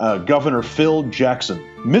Governor Phil Jackson.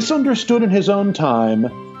 Misunderstood in his own time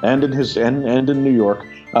and in New York.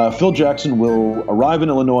 Phil Jackson will arrive in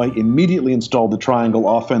Illinois, immediately install the triangle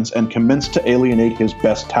offense, and commence to alienate his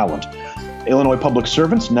best talent. Illinois public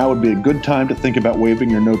servants, now would be a good time to think about waiving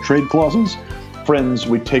your no-trade clauses. Friends,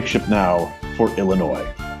 we take ship now for Illinois.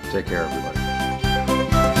 Take care, everybody.